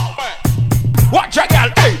 Watch a girl,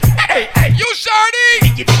 hey, hey, hey. You shawty.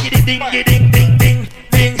 Ding, ding, ding, ding, ding, ding,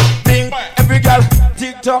 ding, ding. Every girl,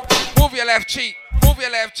 TikTok. Move your left cheek. Move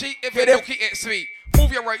your left cheek. If you don't keep it sweet.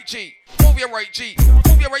 Move your right cheek. Move your right cheek.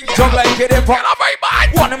 Move your right cheek. Jump like it, Get up, right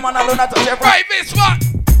man. One man alone at the right this one.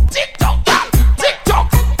 TikTok, girl. TikTok.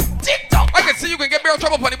 TikTok. I can see you can get bare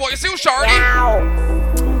trouble, funny boy. You see you, shawty?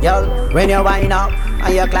 Yo, when you wind up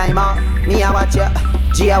and you climb up, me a watch you.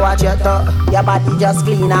 G a watch you too. Your body just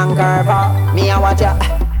clean and curve up. Me a watch you.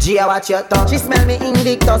 G a watch you too. She smell me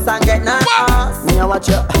Invictus and get nervous. Me a watch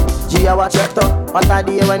you. G a watch you too. What a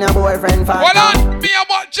day when your boyfriend find out. Hold on. Me a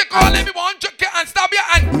watch you. Call me one chuck and stab your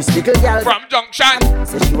hand. This little girl from Junction.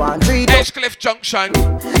 Say she want treat Edgecliff Junction.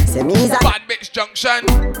 Say me's a bad bitch Junction.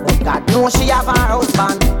 But God knows she have her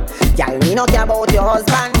husband. Girl, me no care about your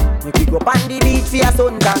husband. Make you go on the beach for your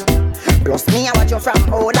suntan. Plus me I watch you from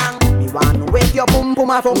how long. Me want to wake your pum pum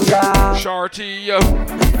a function. Shorty,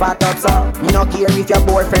 fat up so. Me no care if your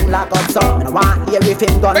boyfriend lock up so. Me no want hear if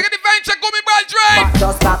him done. Make a adventure, go me bright drive. Back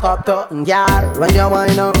just back up to. Girl, when you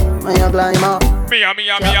wind up, when you climb up. Me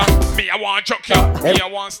a want chuck you. Me a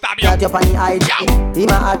want stab you. Got you on the IG. He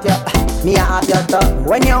ma at you. Me a at you too.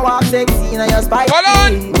 When you walk sexy and you spicy. Hold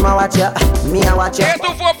on. Me a watch you. Me a watch you.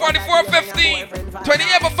 824 44 15.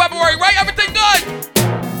 28th of February, right? Everything good.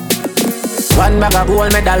 One bag of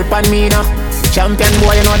gold medal pan me now. Champion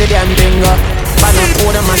boy, you know the damn thing go. Pan up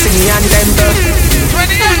for them and sing me and temper.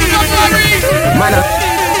 28th of February. Man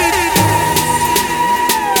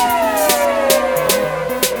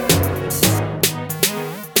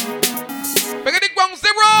Make it ground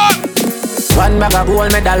zero. One bag of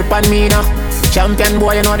gold medal pan me now. Champion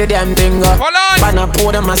boy, you know the damn thing go. Hold on. Pan up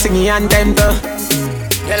for them and sing me and temper.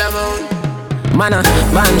 Yellow moon. Man,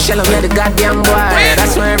 man, shell me the goddamn boy.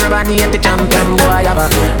 That's why everybody ain't the champion boy. Have a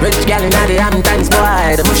rich gal in the Hamptons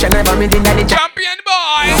boy. The bush never meet in the champion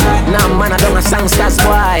boy. Now man I don't a songsters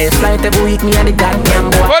boy. Flight every week me and the goddamn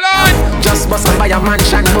boy. Hold on. Just bust up by a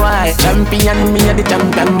mansion boy. Champion me and the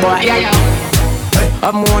champion boy. Yeah.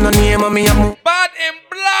 I'm more no name of me. I'm bad in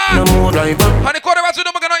black. No more driver. Honeycoated Rats, you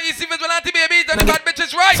know we're gonna easy vigilante babies and the bad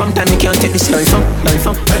bitches right. Sometimes you can't take this life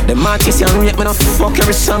up. The artists and rate me no fuck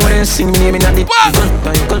every song when they sing me in the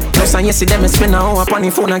plus and you see them spend an hour upon the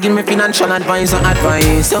phone and give me financial advice.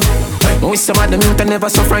 We some of them youth never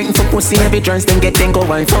so frightened for pussy. Every dress them get then go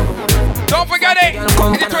wife. Don't forget it. It's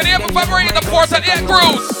the 28th of February in the port and air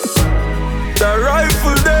cruise. The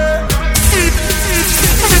rifle there.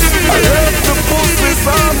 I left the pussy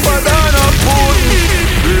suffer than a pussy.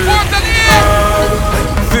 Port and air.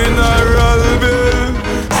 Funeral bill.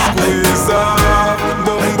 Squeeze up.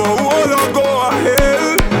 Bumbo wanna go a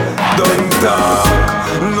hell. Don't talk.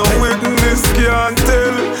 No witness can't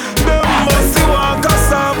tell. Them must want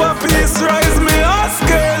cassava piece. Rise me a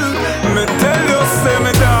scale. Me tell you say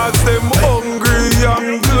me dogs them hungry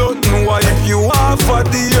and glutton. Wipe you off of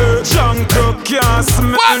the earth. Junk can't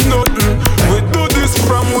smell nothing. We do this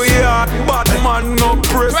from we are bad man no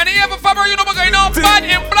press. 28th of February, you know we're going on bad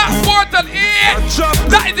in black portal here.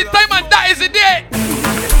 That is the time and that is the day.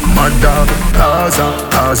 Mada, Gaza,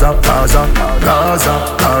 Gaza, Gaza, Gaza,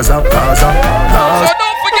 Gaza, Gaza, Gaza. So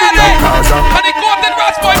don't forget it. Honeycoated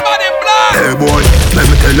Rats boy, bad in black. Hey boy, let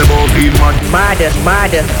me tell you about real man.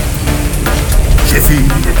 Mada.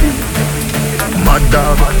 Sheffield. Mada,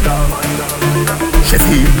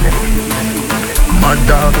 Sheffield.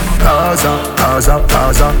 Mada, Gaza, Gaza,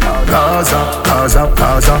 Gaza, Gaza, Gaza,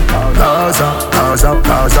 Gaza, Gaza, Gaza,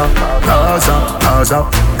 Gaza, Gaza, Gaza.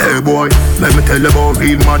 Hey boy, let me tell you about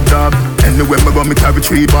real mad dog. Anywhere me go, me carry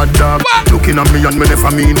 3 bad dog. Looking at me and me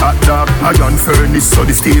never mean hot dog. Iron furnace, so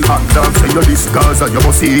the steel hot dog. Say you this Gaza, you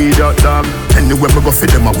must see that dog. Anywhere me go,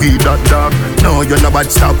 feed them a weed that dog. No, you're not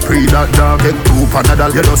bad, stop pre that dog. Get 2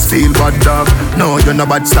 Panadol, you just feel bad dog. No, you're not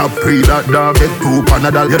bad, stop pre that dog. Get 2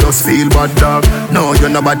 Panadol, you just feel bad dog. No, you're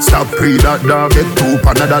not bad, stop pre that dog. Get 2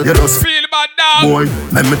 Panadol, you just feel bad dog. Boy,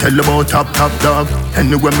 let me tell you about top dog.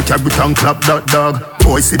 Anywhere me carry and clap that dog.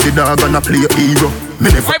 Boy, see the dog and I play a hero. Me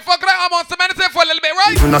never right, fuck that, I'm on some medicine for a little bit,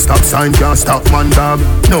 right? Even a stop sign can't stop man dog.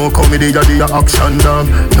 No comedy, you're the action dog.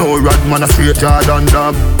 No rod man, a straight Jordan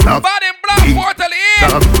dog. Bad in black, portal here.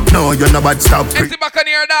 No, you're not bad, stop MC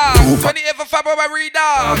Buccaneer dog. 28th of February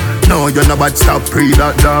dog. No, you're not bad, stop pre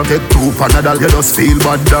that dog. Get 2 Panadol, you just feel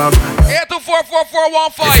bad dog.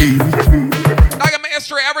 824415. I got my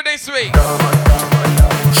history, everything sweet.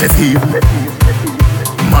 Sheffield.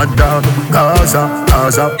 Mada, Gaza,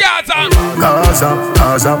 Gaza, Gaza, Gaza,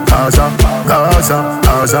 Gaza, Gaza,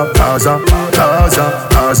 Gaza, Gaza, Gaza,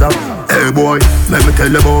 Gaza. Hey boy, let me tell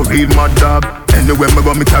you about real mad dog. Anywhere me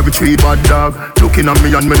go, me carry 3 bad dog. Looking at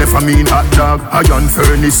me and me never mean hot dog. Iron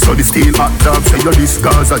furnace, so the steel hot dog. Say you this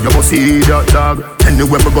Gaza, you must see that dog.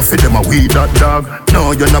 Anywhere me go, feed them a weed that dog.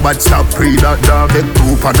 No, you're not bad, stop pre that dog. Get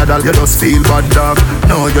 2 Panadol, you just feel bad dog.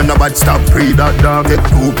 No, you're not bad, stop pre that dog. Get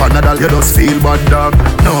 2 Panadol, you just feel bad dog.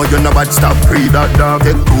 No, you're not bad, stop pre that dog.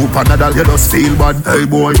 Get 2 Panadol, you just feel bad. Hey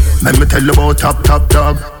boy, let me tell you about top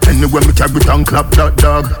dog. Anywhere me carry and clap that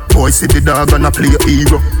dog. Boy, see the dog and I play a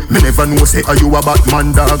hero. Me never know say are you a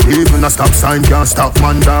Batman dog. Even a stop sign can't stop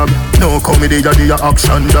man dog. No comedy, you're the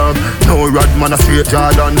action dog. No rod man, a straight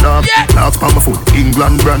Jordan dog. Locks on my foot,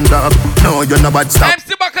 England brand dog. No, you're not bad, stop.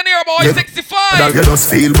 MC Buccaneer boy, 65. Dog, you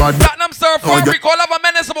just feel bad. Platinum sir, for RICO, love a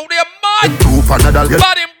menace about their mad. 2 Panadol,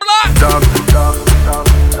 bad in black. Dog.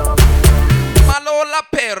 MALO la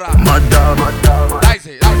PERRA. Mad dog. That's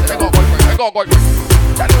it. I go.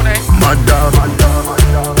 That's your name. Mad dog.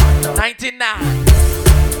 99.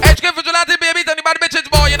 HK Vigilante babies and the bad bitches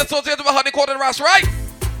boy in association with Honeycoated Rats, right?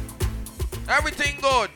 Everything good.